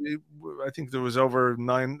 I think there was over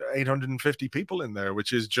 850 people in there,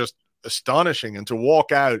 which is just astonishing. And to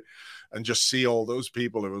walk out and just see all those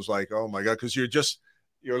people, it was like, oh my God, because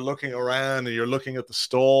you're looking around and you're looking at the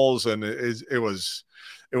stalls, and it was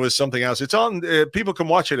something else. It's on. People can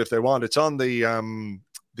watch it if they want. It's on the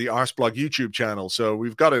Arsblog YouTube channel, so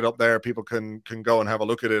we've got it up there. People can go and have a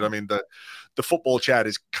look at it. I mean, the football chat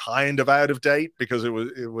is kind of out of date because it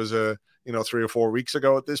was 3 or 4 weeks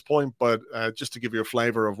ago at this point. But just to give you a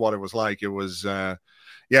flavor of what it was like, it was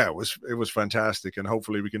fantastic, and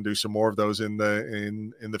hopefully we can do some more of those in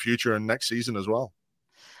the future and next season as well.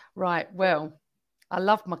 Right. Well, I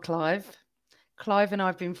love my Clive. Clive and I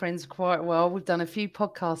have been friends for quite a while. We've done a few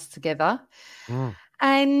podcasts together.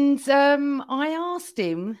 And I asked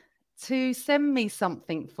him to send me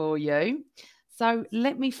something for you. So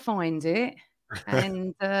let me find it.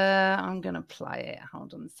 And I'm going to play it.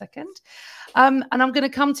 Hold on a second. And I'm going to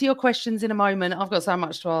come to your questions in a moment. I've got so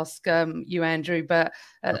much to ask you, Andrew. But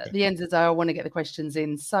at the end of the day, I want to get the questions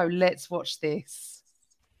in. So let's watch this.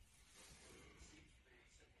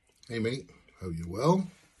 Hey, mate. Hope you're well.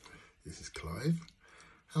 This is Clive.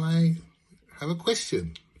 And I have a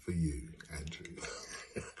question for you, Andrew.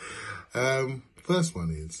 First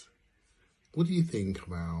one is, what do you think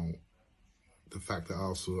about the fact that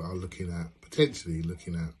Arsenal are potentially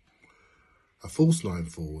looking at a false line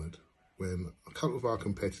forward when a couple of our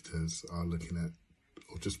competitors are looking at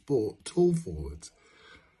or just bought tall forwards?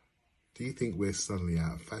 Do you think we're suddenly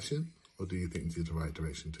out of fashion, or do you think it's the right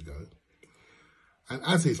direction to go? And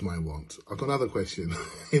as is my want, I've got another question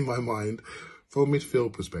in my mind from a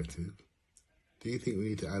midfield perspective. Do you think we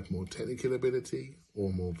need to add more technical ability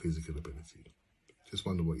or more physical ability? Just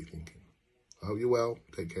wonder what you're thinking. I hope you're well.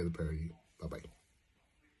 Take care of the pair of you. Bye-bye.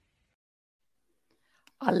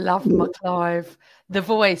 I love my Clive. The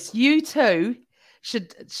voice. You too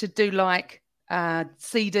should do like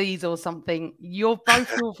CDs or something.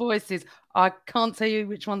 Both your voices. I can't tell you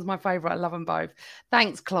which one's my favourite. I love them both.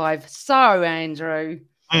 Thanks, Clive. So, Andrew,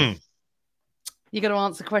 you got to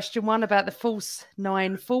answer question 1 about the false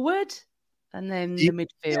 9 forward. And then the midfield.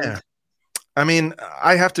 Yeah. I mean,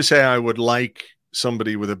 I have to say I would like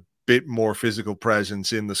somebody with a bit more physical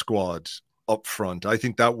presence in the squad up front. I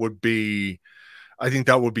think that would be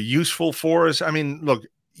useful for us. I mean, look,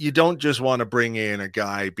 you don't just want to bring in a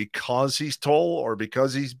guy because he's tall or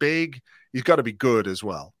because he's big. He's got to be good as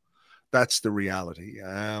well. That's the reality.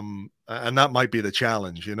 And that might be the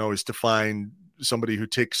challenge, is to find somebody who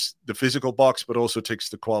ticks the physical box, but also ticks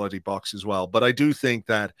the quality box as well. But I do think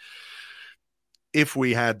that if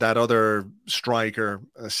we had that other striker,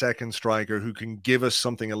 a second striker who can give us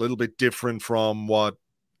something a little bit different from what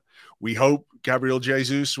we hope Gabriel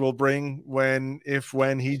Jesus will bring when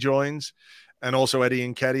he joins, and also Eddie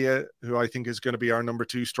Nketiah, who I think is going to be our number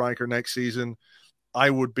 2 striker next season, I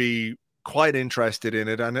would be quite interested in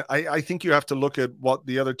it. And I think you have to look at what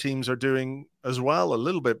the other teams are doing as well a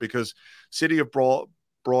little bit, because City have brought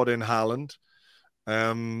in Haaland.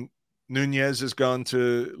 Nunez has gone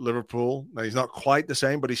to Liverpool. Now, he's not quite the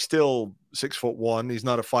same, but he's still 6'1". He's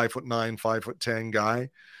not a 5'9", 5'10" guy.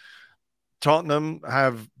 Tottenham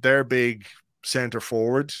have their big center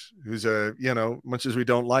forward, who's much as we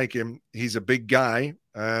don't like him, he's a big guy,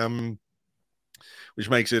 which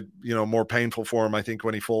makes it, more painful for him, I think,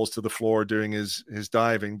 when he falls to the floor doing his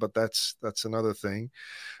diving. But that's another thing.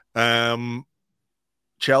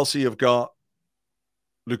 Chelsea have got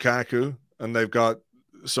Lukaku, and they've got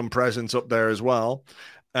some presence up there as well.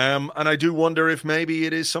 And I do wonder if maybe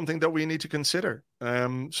it is something that we need to consider.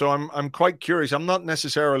 So I'm quite curious. I'm not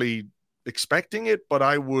necessarily expecting it, but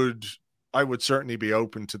I would certainly be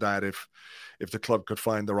open to that if the club could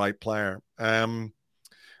find the right player.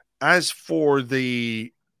 As for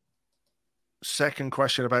the second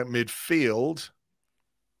question about midfield,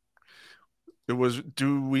 it was,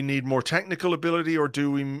 do we need more technical ability or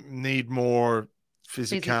do we need more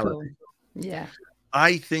physicality? Yeah.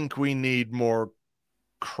 I think we need more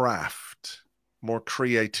craft, more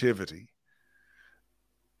creativity.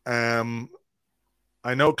 I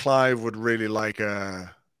know Clive would really like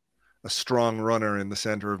a strong runner in the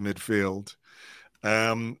center of midfield.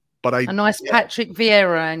 But a nice Patrick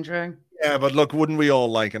Vieira, Andrew. Yeah, but look, wouldn't we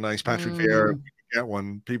all like a nice Patrick Vieira? If we could get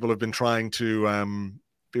one. People have been trying to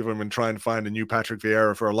find a new Patrick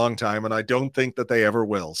Vieira for a long time, and I don't think that they ever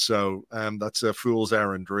will. So that's a fool's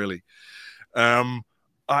errand, really.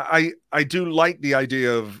 I do like the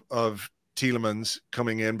idea of Tielemans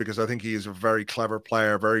coming in, because I think he is a very clever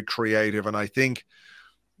player, very creative, and I think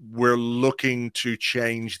we're looking to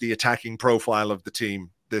change the attacking profile of the team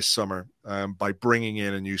this summer by bringing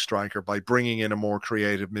in a new striker, by bringing in a more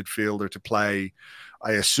creative midfielder to play,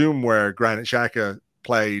 I assume, where Granit Xhaka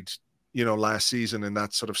played, last season in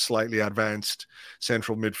that sort of slightly advanced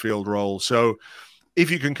central midfield role. So if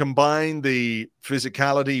you can combine the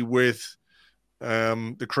physicality with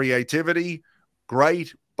the creativity,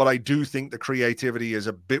 great. But I do think the creativity is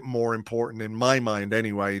a bit more important in my mind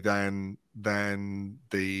anyway than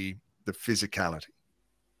the physicality.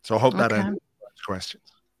 So I hope that answers questions.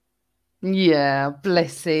 Yeah,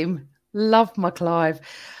 bless him. Love my Clive.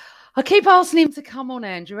 I keep asking him to come on,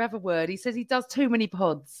 Andrew, have a word. He says he does too many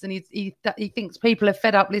pods and he thinks people are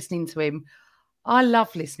fed up listening to him. I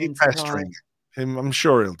love listening to Clive. Him. I'm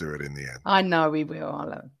sure he'll do it in the end. I know he will.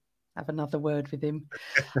 I'll have another word with him.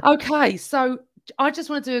 Okay, so I just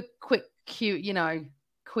want to do a quick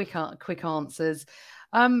answers.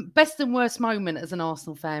 Best and worst moment as an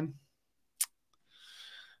Arsenal fan?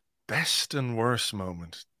 Best and worst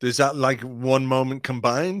moment. Is that like one moment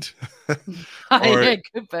combined? Or it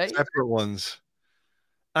could be separate ones.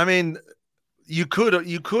 I mean, you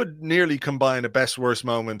could nearly combine a best worst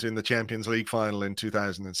moment in the Champions League final in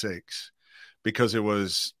 2006 because it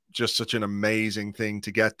was just such an amazing thing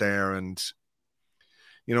to get there. And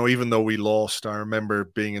even though we lost, I remember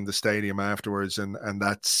being in the stadium afterwards and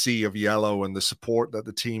that sea of yellow and the support that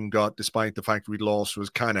the team got, despite the fact we lost, was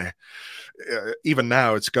kind of, even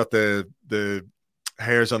now, it's got the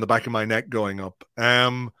hairs on the back of my neck going up.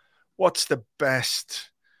 What's the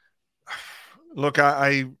best? Look,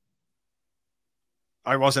 I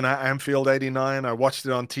wasn't at Anfield 89. I watched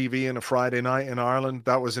it on TV on a Friday night in Ireland.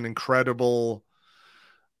 That was an incredible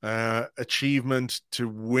achievement to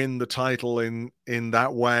win the title in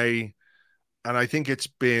that way. And I think it's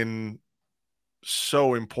been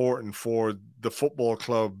so important for the football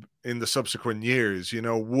club in the subsequent years.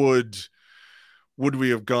 Would we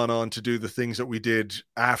have gone on to do the things that we did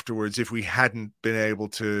afterwards if we hadn't been able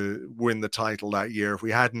to win the title that year, if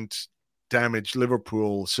we hadn't damaged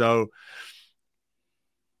Liverpool? So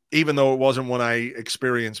even though it wasn't one I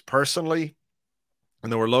experienced personally,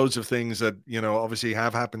 and there were loads of things that, obviously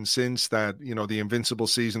have happened since that, the Invincible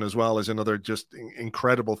season as well is another just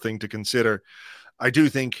incredible thing to consider. I do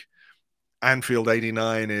think Anfield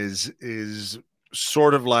 89 is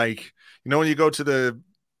sort of like, when you go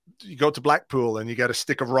to Blackpool and you get a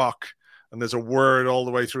stick of rock and there's a word all the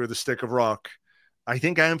way through the stick of rock. I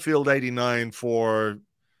think Anfield 89 for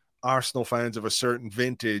Arsenal fans of a certain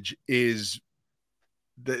vintage is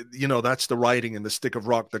that's the writing in the stick of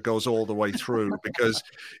rock that goes all the way through because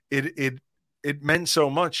it meant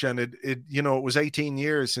so much. And it was 18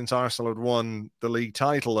 years since Arsenal had won the league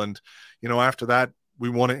title. And, after that,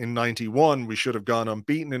 we won it in 91. We should have gone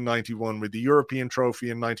unbeaten in 91 with the European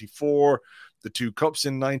trophy in 94, the two cups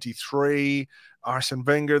in 93, Arsene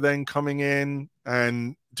Wenger then coming in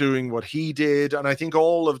and doing what he did. And I think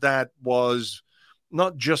all of that was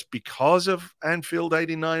not just because of Anfield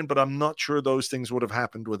 89, but I'm not sure those things would have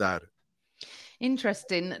happened without it.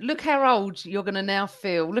 Interesting. Look how old you're going to now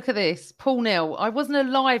feel. Look at this. Paul Nell. I wasn't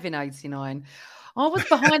alive in 89. I was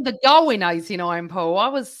behind the goal in 89, Paul. I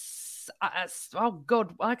was, oh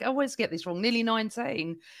God, I always get this wrong. Nearly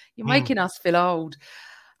 19. You're making us feel old.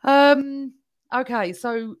 Okay,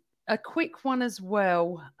 so a quick one as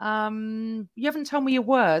well. You haven't told me your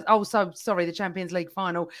words. Oh, so sorry, the Champions League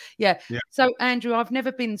final. Yeah. So Andrew, I've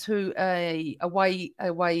never been to a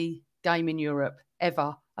away game in Europe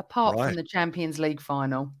ever, apart from the Champions League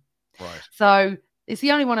final. Right. So it's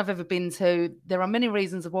the only one I've ever been to. There are many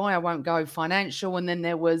reasons why I won't go. Financial, and then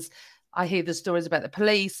I hear the stories about the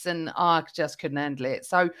police, and I just couldn't handle it.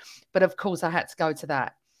 So, but of course, I had to go to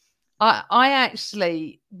that. I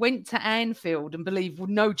actually went to Anfield and believed, well,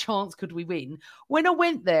 no chance could we win. When I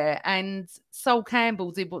went there and Sol Campbell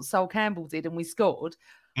did what Sol Campbell did and we scored,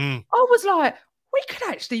 I was like, we could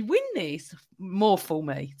actually win this. More for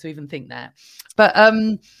me to even think that. But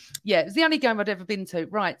it was the only game I'd ever been to.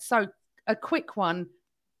 Right, so a quick one.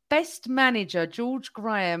 Best manager, George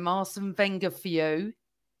Graham, Arsene Wenger for you?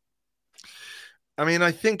 I mean,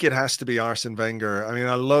 I think it has to be Arsene Wenger. I mean,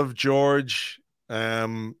 I love George.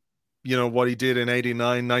 What he did in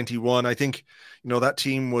 89, 91. I think, that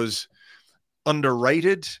team was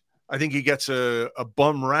underrated. I think he gets a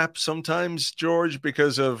bum rap sometimes, George,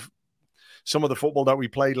 because of some of the football that we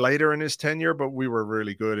played later in his tenure, but we were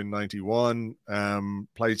really good in 91,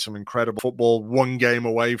 played some incredible football, one game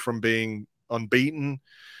away from being unbeaten.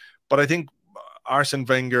 But I think Arsene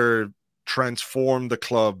Wenger transformed the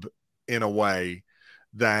club in a way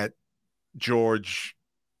that George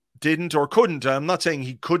didn't or couldn't. I'm not saying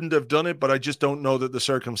he couldn't have done it, but I just don't know that the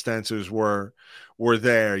circumstances were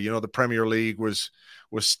there. You know, the Premier League was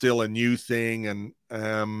still a new thing, and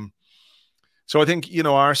so I think, you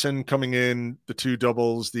know, Arsene coming in, the 2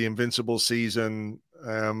 doubles, the invincible season,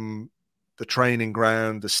 the training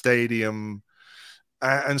ground, the stadium,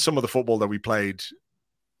 and some of the football that we played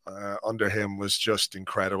under him was just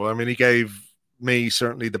incredible. I mean, he gave me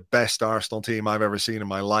certainly the best Arsenal team I've ever seen in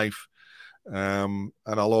my life. And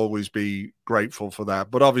I'll always be grateful for that.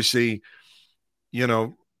 But obviously, you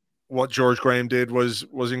know, what George Graham did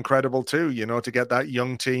was incredible too, you know, to get that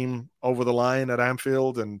young team over the line at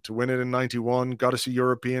Anfield and to win it in 91, got us a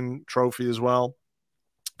European trophy as well.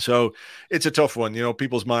 So it's a tough one. You know,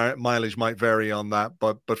 people's mileage might vary on that,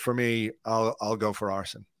 but for me, I'll go for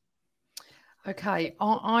Arsene. Okay,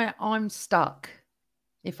 I'm stuck,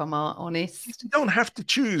 if I'm honest. You don't have to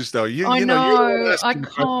choose, though. I know, I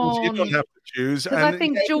can't. You don't have to choose. Because I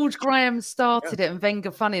think George Graham started it and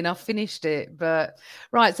Wenger, funny enough, finished it. But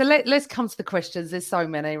right, so let's come to the questions. There's so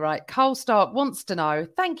many, right? Carl Stark wants to know,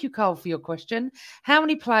 thank you, Carl, for your question. How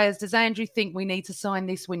many players does Andrew think we need to sign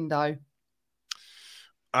this window?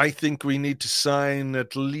 I think we need to sign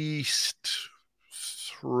at least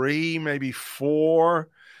 3, maybe 4.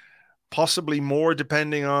 Possibly more,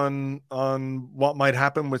 depending on what might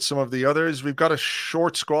happen with some of the others. We've got a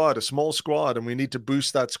short squad, a small squad, and we need to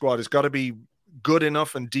boost that squad. It's got to be good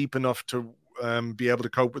enough and deep enough to be able to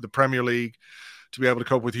cope with the Premier League, to be able to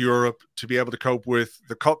cope with Europe, to be able to cope with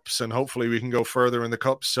the cups, and hopefully we can go further in the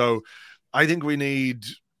cups. So I think we need,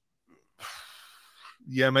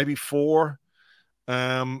 maybe 4,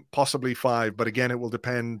 possibly 5. But again, it will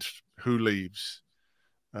depend who leaves.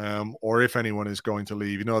 Or if anyone is going to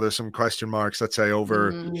leave. You know, there's some question marks, let's say,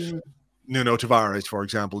 over Nuno Tavares, for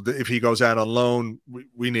example. If he goes out on loan,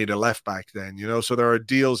 we need a left back then, you know. So there are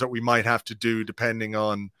deals that we might have to do depending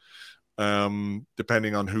on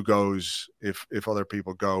who goes, if other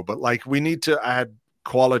people go. But like, we need to add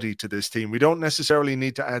quality to this team. We don't necessarily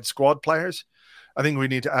need to add squad players. I think we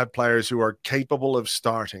need to add players who are capable of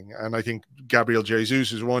starting. And I think Gabriel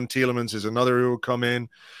Jesus is one. Tielemans is another who will come in.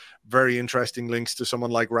 Very interesting links to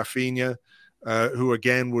someone like Rafinha, who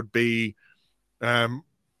again would be in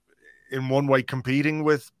one way competing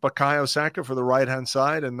with Bukayo Saka for the right-hand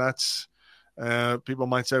side. And that's, people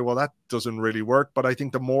might say, well, that doesn't really work. But I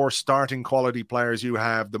think the more starting quality players you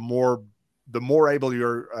have, the more able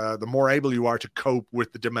you are to cope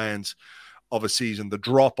with the demands of a season. The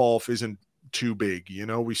drop-off isn't too big. You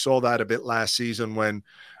know, we saw that a bit last season when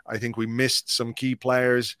I think we missed some key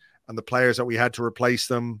players, and the players that we had to replace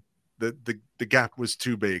them, the gap was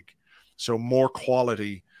too big. So more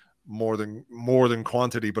quality, more than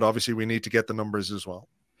quantity, but obviously we need to get the numbers as well.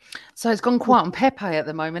 So it's gone quiet on Pepe at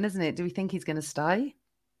the moment, isn't it? Do we think he's going to stay?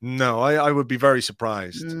 No, I would be very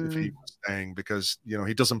surprised if he was staying, because, you know,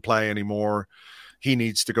 he doesn't play anymore. He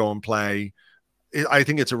needs to go and play. I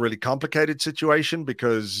think it's a really complicated situation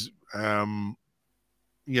because, you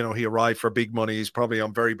know, he arrived for big money. He's probably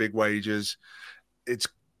on very big wages.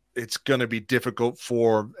 It's going to be difficult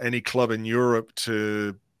for any club in Europe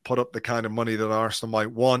to put up the kind of money that Arsenal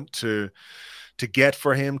might want to get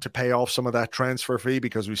for him, to pay off some of that transfer fee,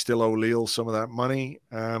 because we still owe Lille some of that money,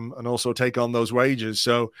 and also take on those wages.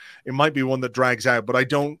 So it might be one that drags out, but I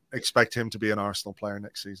don't expect him to be an Arsenal player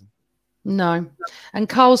next season. No. And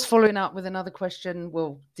Carl's following up with another question,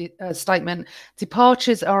 statement.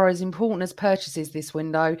 Departures are as important as purchases this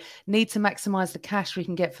window. Need to maximise the cash we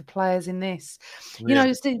can get for players in this. You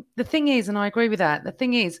know, the thing is, and I agree with that, the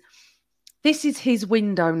thing is, this is his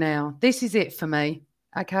window now. This is it for me.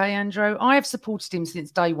 Okay, Andrew? I have supported him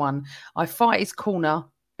since day one. I fight his corner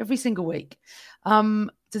every single week.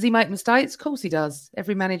 Does he make mistakes? Of course he does.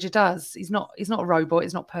 Every manager does. He's not a robot.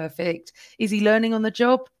 He's not perfect. Is he learning on the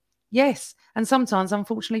job? Yes, and sometimes,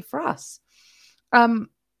 unfortunately for us. But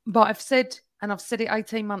I've said it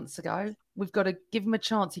 18 months ago, we've got to give him a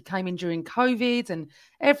chance. He came in during COVID and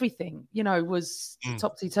everything, you know, was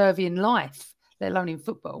topsy-turvy in life, let alone in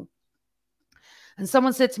football. And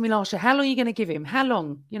someone said to me last year, how long are you going to give him? How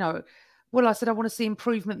long? You know, well, I said, I want to see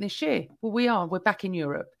improvement this year. Well, we're back in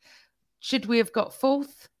Europe. Should we have got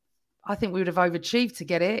 4th? I think we would have overachieved to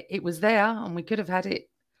get it. It was there and we could have had it.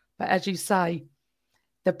 But as you say,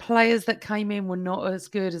 the players that came in were not as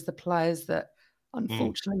good as the players that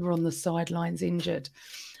unfortunately were on the sidelines injured.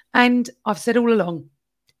 And I've said all along,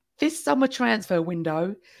 this summer transfer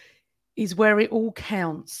window is where it all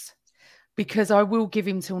counts, because I will give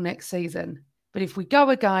him till next season. But if we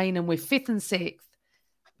go again and we're 5th and 6th,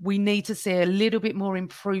 we need to see a little bit more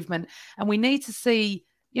improvement, and we need to see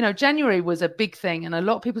January was a big thing, and a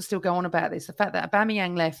lot of people still go on about this. The fact that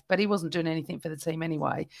Aubameyang left, but he wasn't doing anything for the team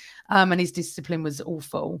anyway, and his discipline was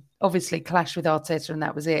awful. Obviously, clashed with Arteta, and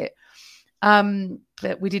that was it.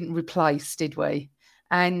 But we didn't replace, did we?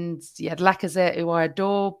 And you had Lacazette, who I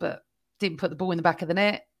adore, but didn't put the ball in the back of the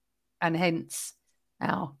net, and hence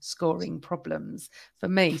our scoring problems. For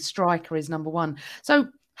me, striker is number one. So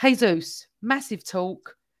Jesus, massive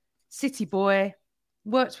talk, City boy,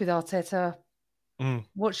 worked with Arteta.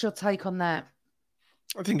 What's your take on that?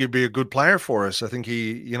 I think he'd be a good player for us. I think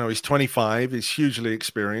he's 25. He's hugely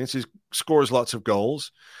experienced. He scores lots of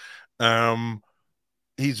goals.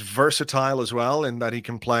 He's versatile as well in that he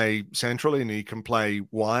can play centrally and he can play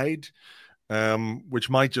wide,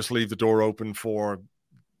 which might just leave the door open for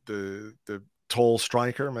the tall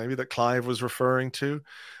striker maybe that Clive was referring to.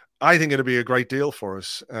 I think it'd be a great deal for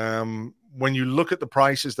us. When you look at the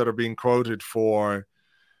prices that are being quoted for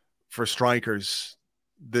strikers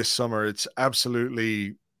this summer, it's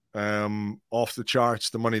absolutely off the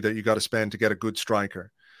charts, the money that you got to spend to get a good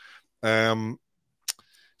striker.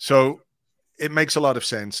 So it makes a lot of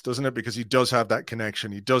sense, doesn't it? Because he does have that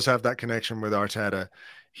connection. He does have that connection with Arteta.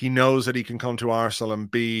 He knows that he can come to Arsenal and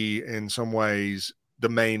be, in some ways, the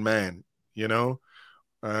main man,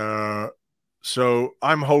 So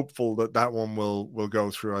I'm hopeful that one will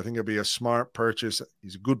go through. I think it'll be a smart purchase.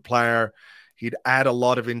 He's a good player. He'd add a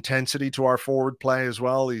lot of intensity to our forward play as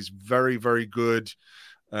well. He's very, very good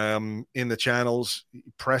in the channels. He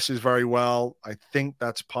presses very well. I think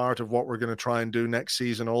that's part of what we're going to try and do next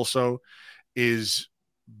season also, is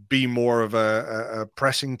be more of a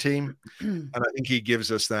pressing team. And I think he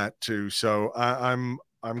gives us that too. So I'm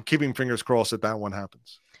keeping fingers crossed that one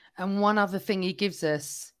happens. And one other thing he gives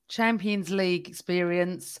us, Champions League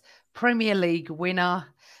experience, Premier League winner,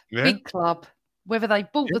 big club. Whether they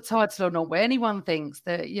bought the title or not, where anyone thinks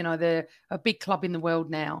that, they're a big club in the world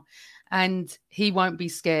now, and he won't be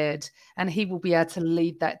scared and he will be able to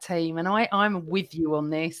lead that team. And I'm with you on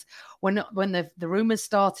this. When the rumours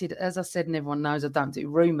started, as I said, and everyone knows I don't do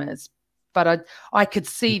rumours, but I could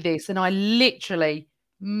see this, and I literally,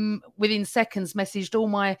 within seconds, messaged all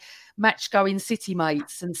my match-going City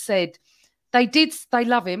mates and said, they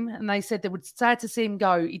love him, and they said they would sad to see him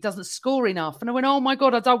go. He doesn't score enough. And I went, oh my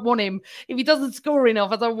God, I don't want him. If he doesn't score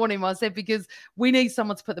enough, I don't want him. I said, because we need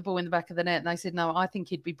someone to put the ball in the back of the net. And they said, no, I think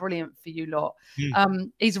he'd be brilliant for you lot.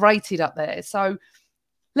 He's rated up there. So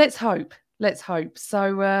let's hope.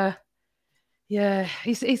 So,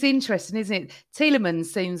 it's interesting, isn't it? Tielemans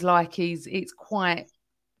seems like it's quite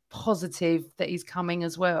positive that he's coming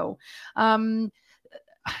as well.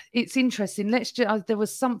 It's interesting. There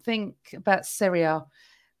was something about Serie A.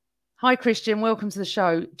 Hi, Christian. Welcome to the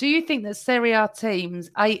show. Do you think that Serie A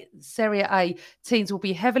teams will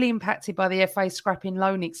be heavily impacted by the FA scrapping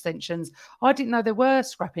loan extensions? I didn't know there were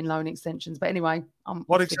scrapping loan extensions, but anyway.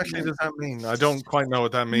 What exactly does that mean? I don't quite know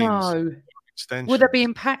what that means. No. Will they be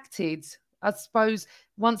impacted? I suppose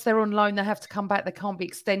once they're on loan, they have to come back. They can't be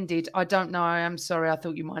extended. I don't know. I am sorry. I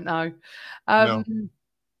thought you might know. No.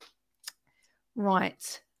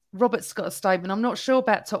 Right. Robert's got a statement. I'm not sure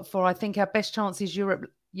about top four. I think our best chance is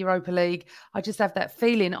Europa League. I just have that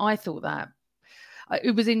feeling. I thought that.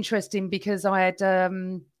 It was interesting because I had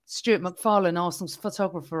Stuart McFarlane, Arsenal's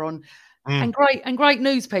photographer, on. And great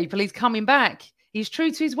news, people. He's coming back. He's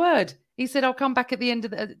true to his word. He said, I'll come back at the end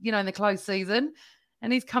of the, in the close season.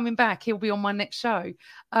 And he's coming back. He'll be on my next show.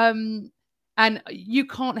 And you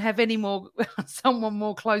can't have someone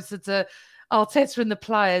more closer to Arteta and the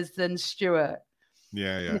players than Stuart.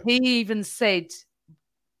 Yeah. He even said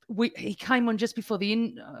he came on just before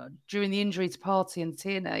during the injury to Partey and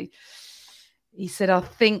Tierney. He said, I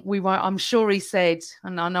think we won't. I'm sure he said,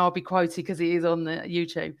 and I know I'll be quoted because it is on the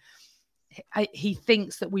YouTube. He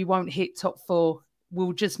thinks that we won't hit top four.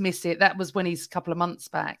 We'll just miss it. That was when he's a couple of months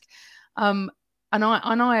back. And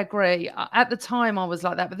I agree. At the time, I was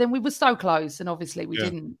like that, but then we were so close, and obviously we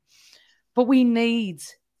didn't. But we need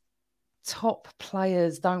top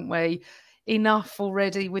players, don't we? Enough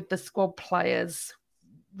already with the squad players.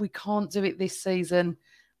 We can't do it this season.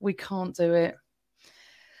 We can't do it.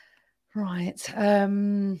 Right.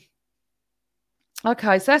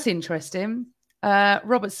 Okay, so that's interesting.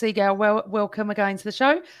 Robert Seagal, welcome again to the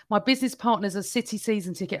show. My business partners are City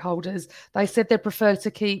season ticket holders. They said they prefer to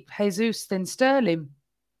keep Jesus than Sterling.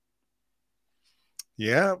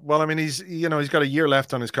 Yeah, well, I mean, he's got a year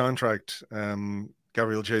left on his contract,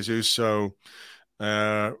 Gabriel Jesus. So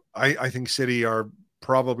I think City are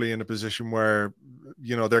probably in a position where,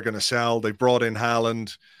 they're going to sell. They brought in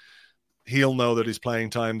Haaland. He'll know that his playing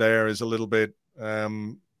time there is a little bit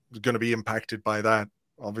going to be impacted by that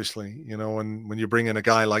obviously. When you bring in a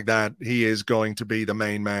guy like that, he is going to be the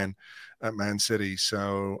main man at Man City.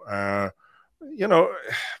 So,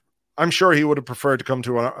 I'm sure he would have preferred to come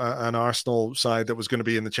to an Arsenal side that was going to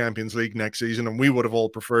be in the Champions League next season, and we would have all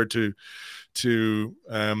preferred to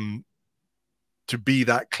be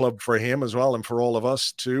that club for him as well, and for all of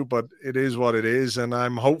us too. But it is what it is, and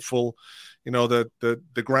I'm hopeful, that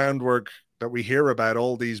the groundwork that we hear about,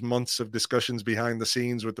 all these months of discussions behind the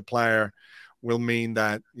scenes with the player, will mean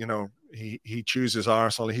that he chooses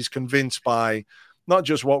Arsenal. He's convinced by not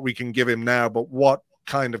just what we can give him now, but what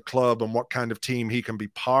kind of club and what kind of team he can be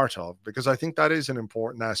part of, because I think that is an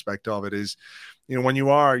important aspect of it. Is when you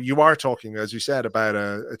are talking, as you said, about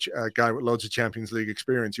a guy with loads of Champions League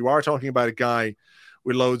experience, you are talking about a guy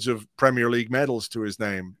with loads of Premier League medals to his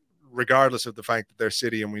name, regardless of the fact that they're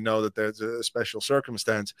City and we know that there's a special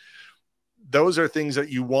circumstance. Those are things that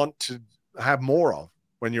you want to have more of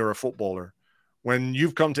when you're a footballer. When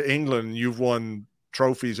you've come to England, you've won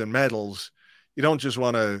trophies and medals, you don't just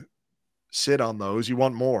want to sit on those, you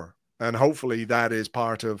want more. And hopefully that is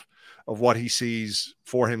part of what he sees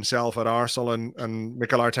for himself at Arsenal, and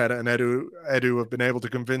Mikel Arteta and Edu have been able to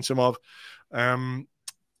convince him of,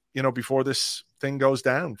 before this thing goes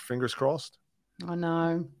down. Fingers crossed. I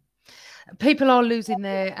know. People are losing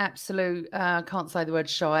their absolute, can't say the word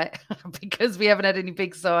shite, because we haven't had any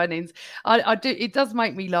big signings. I do. It does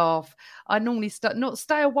make me laugh. I normally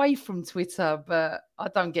stay away from Twitter, but I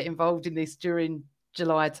don't get involved in this during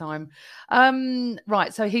July time.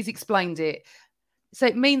 Right. So he's explained it. So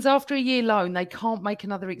it means after a year loan, they can't make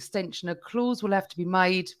another extension. A clause will have to be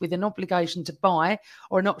made with an obligation to buy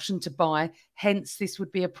or an option to buy. Hence, this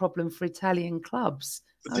would be a problem for Italian clubs.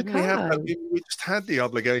 But didn't we have that? We just had the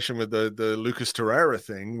obligation with the Lucas Torreira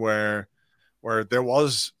thing where there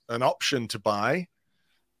was an option to buy,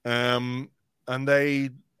 and they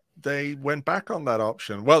went back on that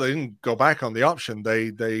option. Well, they didn't go back on the option.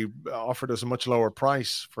 They offered us a much lower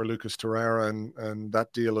price for Lucas Torreira, and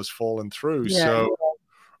that deal has fallen through. Yeah.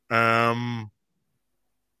 So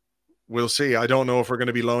we'll see. I don't know if we're going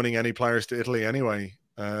to be loaning any players to Italy anyway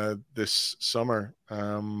this summer.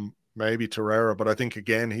 Maybe Torreira, but I think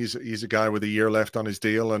again he's a guy with a year left on his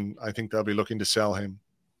deal, and I think they'll be looking to sell him.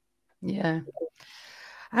 Yeah.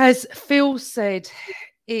 As Phil said,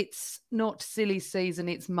 it's not silly season,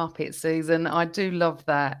 it's Muppet season. I do love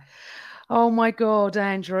that. Oh my God,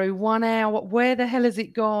 Andrew, 1 hour. Where the hell has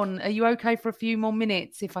it gone? Are you okay for a few more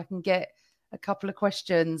minutes if I can get a couple of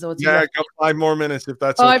questions? Or I got 5 more minutes if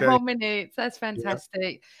that's okay. 5 more minutes. That's fantastic.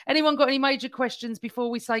 Yeah. Anyone got any major questions before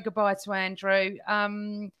we say goodbye to Andrew?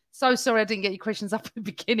 So sorry I didn't get your questions up at the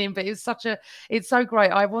beginning, but it's so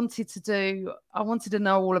great. I wanted to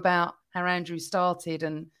know all about how Andrew started,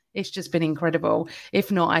 and it's just been incredible.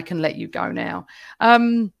 If not, I can let you go now.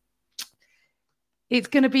 It's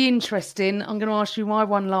going to be interesting. I'm going to ask you my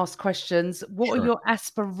one last questions. What are your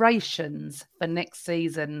aspirations for next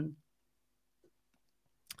season?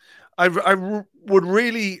 I would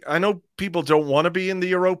really, I know people don't want to be in the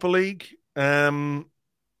Europa League,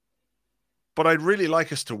 but I'd really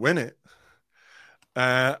like us to win it.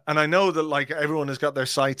 And I know that like everyone has got their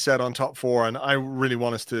sights set on top four, and I really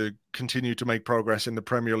want us to continue to make progress in the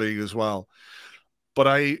Premier League as well. But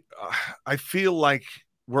I feel like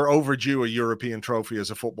we're overdue a European trophy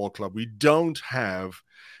as a football club. We don't have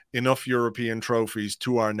enough European trophies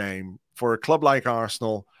to our name. For a club like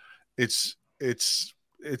Arsenal, it's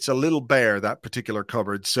a little bare, that particular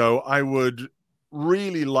cupboard. So I would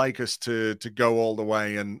really like us to go all the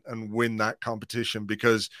way and win that competition,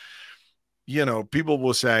 because people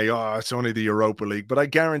will say, oh, it's only the Europa League, but I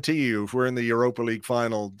guarantee you, if we're in the Europa League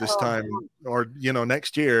final this time, or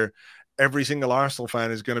next year, every single Arsenal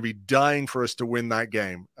fan is going to be dying for us to win that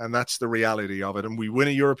game. And that's the reality of it. And we win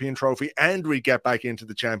a European trophy and we get back into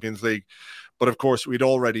the Champions League. But of course, we'd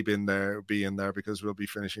already be in there because we'll be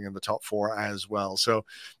finishing in the top four as well. So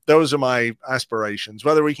those are my aspirations.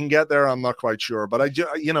 Whether we can get there, I'm not quite sure. But at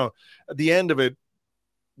the end of it,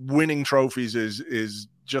 winning trophies is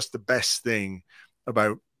just the best thing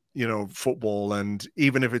about, football. And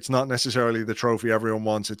even if it's not necessarily the trophy everyone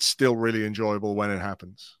wants, it's still really enjoyable when it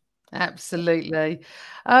happens. Absolutely.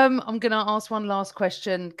 I'm going to ask one last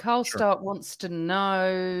question. Carl Stark wants to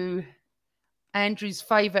know Andrew's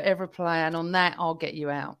favourite ever player, and on that, I'll get you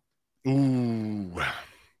out. Ooh.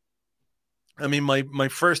 I mean, my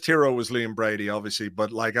first hero was Liam Brady, obviously,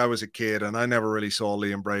 but I was a kid and I never really saw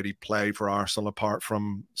Liam Brady play for Arsenal apart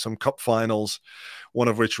from some cup finals, one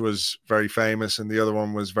of which was very famous and the other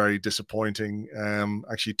one was very disappointing.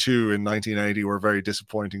 Actually, two in 1980 were very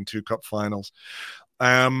disappointing, 2 cup finals.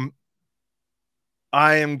 I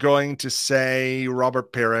am going to say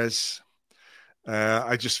Robert Pires.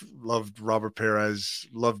 I just loved Robert Pires,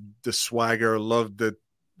 loved the swagger, loved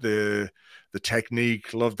the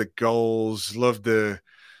technique, loved the goals, loved the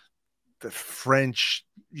French,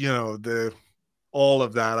 all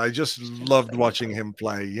of that. I just loved watching him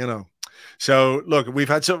play, So look,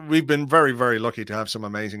 we've been very, very lucky to have some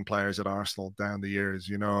amazing players at Arsenal down the years,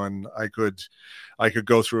 and I could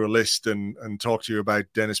go through a list and talk to you about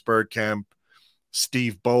Dennis Bergkamp.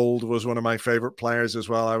 Steve Bold was one of my favorite players as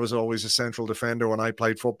well. I was always a central defender when I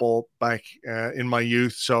played football back in my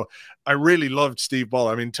youth. So I really loved Steve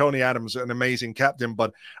Bold. I mean, Tony Adams, an amazing captain,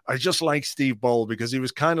 but I just like Steve Bold because he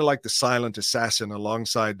was kind of like the silent assassin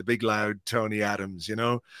alongside the big loud Tony Adams,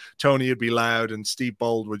 Tony would be loud and Steve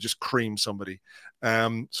Bold would just cream somebody.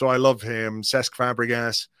 So I love him. Cesc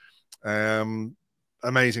Fabregas,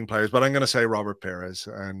 amazing players, but I'm going to say Robert Pires,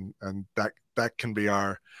 and that can be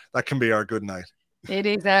our good night. It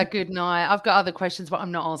is our good night. I've got other questions, but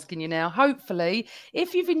I'm not asking you now. Hopefully,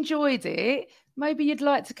 if you've enjoyed it, maybe you'd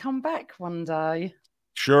like to come back one day.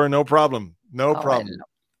 Sure, no problem. No problem.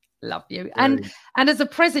 Love you. And as a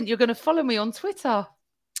present, you're going to follow me on Twitter.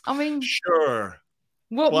 I mean, sure.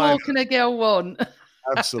 What more can a girl want?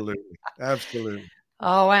 Absolutely. Absolutely.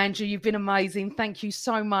 Oh, Andrew, you've been amazing. Thank you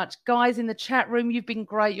so much. Guys in the chat room, you've been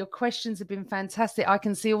great. Your questions have been fantastic. I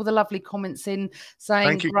can see all the lovely comments in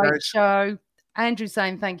saying great show. Andrew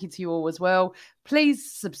saying thank you to you all as well. Please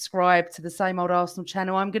subscribe to the Same Old Arsenal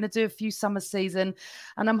channel. I'm going to do a few summer season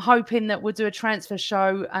and I'm hoping that we'll do a transfer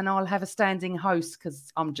show and I'll have a standing host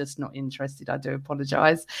because I'm just not interested. I do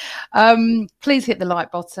apologise. Please hit the like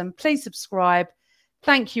button. Please subscribe.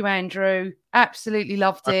 Thank you, Andrew. Absolutely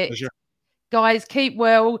loved it. Pleasure. Guys, keep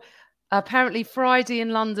well. Apparently Friday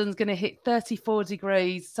in London's going to hit 34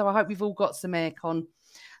 degrees. So I hope you've all got some aircon.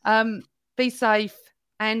 Be safe.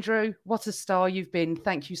 Andrew, what a star you've been.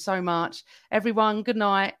 Thank you so much. Everyone, good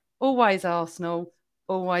night. Always Arsenal.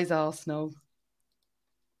 Always Arsenal.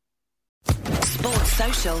 Sports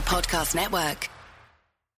Social Podcast Network.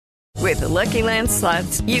 With the Lucky Land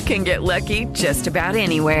Slots, you can get lucky just about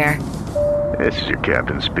anywhere. This is your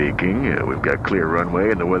captain speaking. We've got clear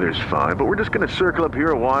runway and the weather's fine, but we're just going to circle up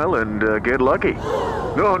here a while and get lucky.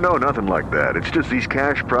 No, nothing like that. It's just these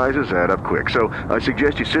cash prizes add up quick. So I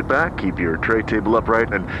suggest you sit back, keep your tray table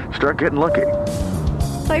upright, and start getting lucky.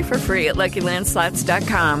 Play for free at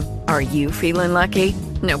LuckyLandSlots.com. Are you feeling lucky?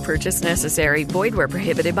 No purchase necessary. Void where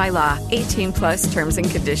prohibited by law. 18+ terms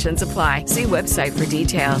and conditions apply. See website for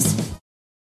details.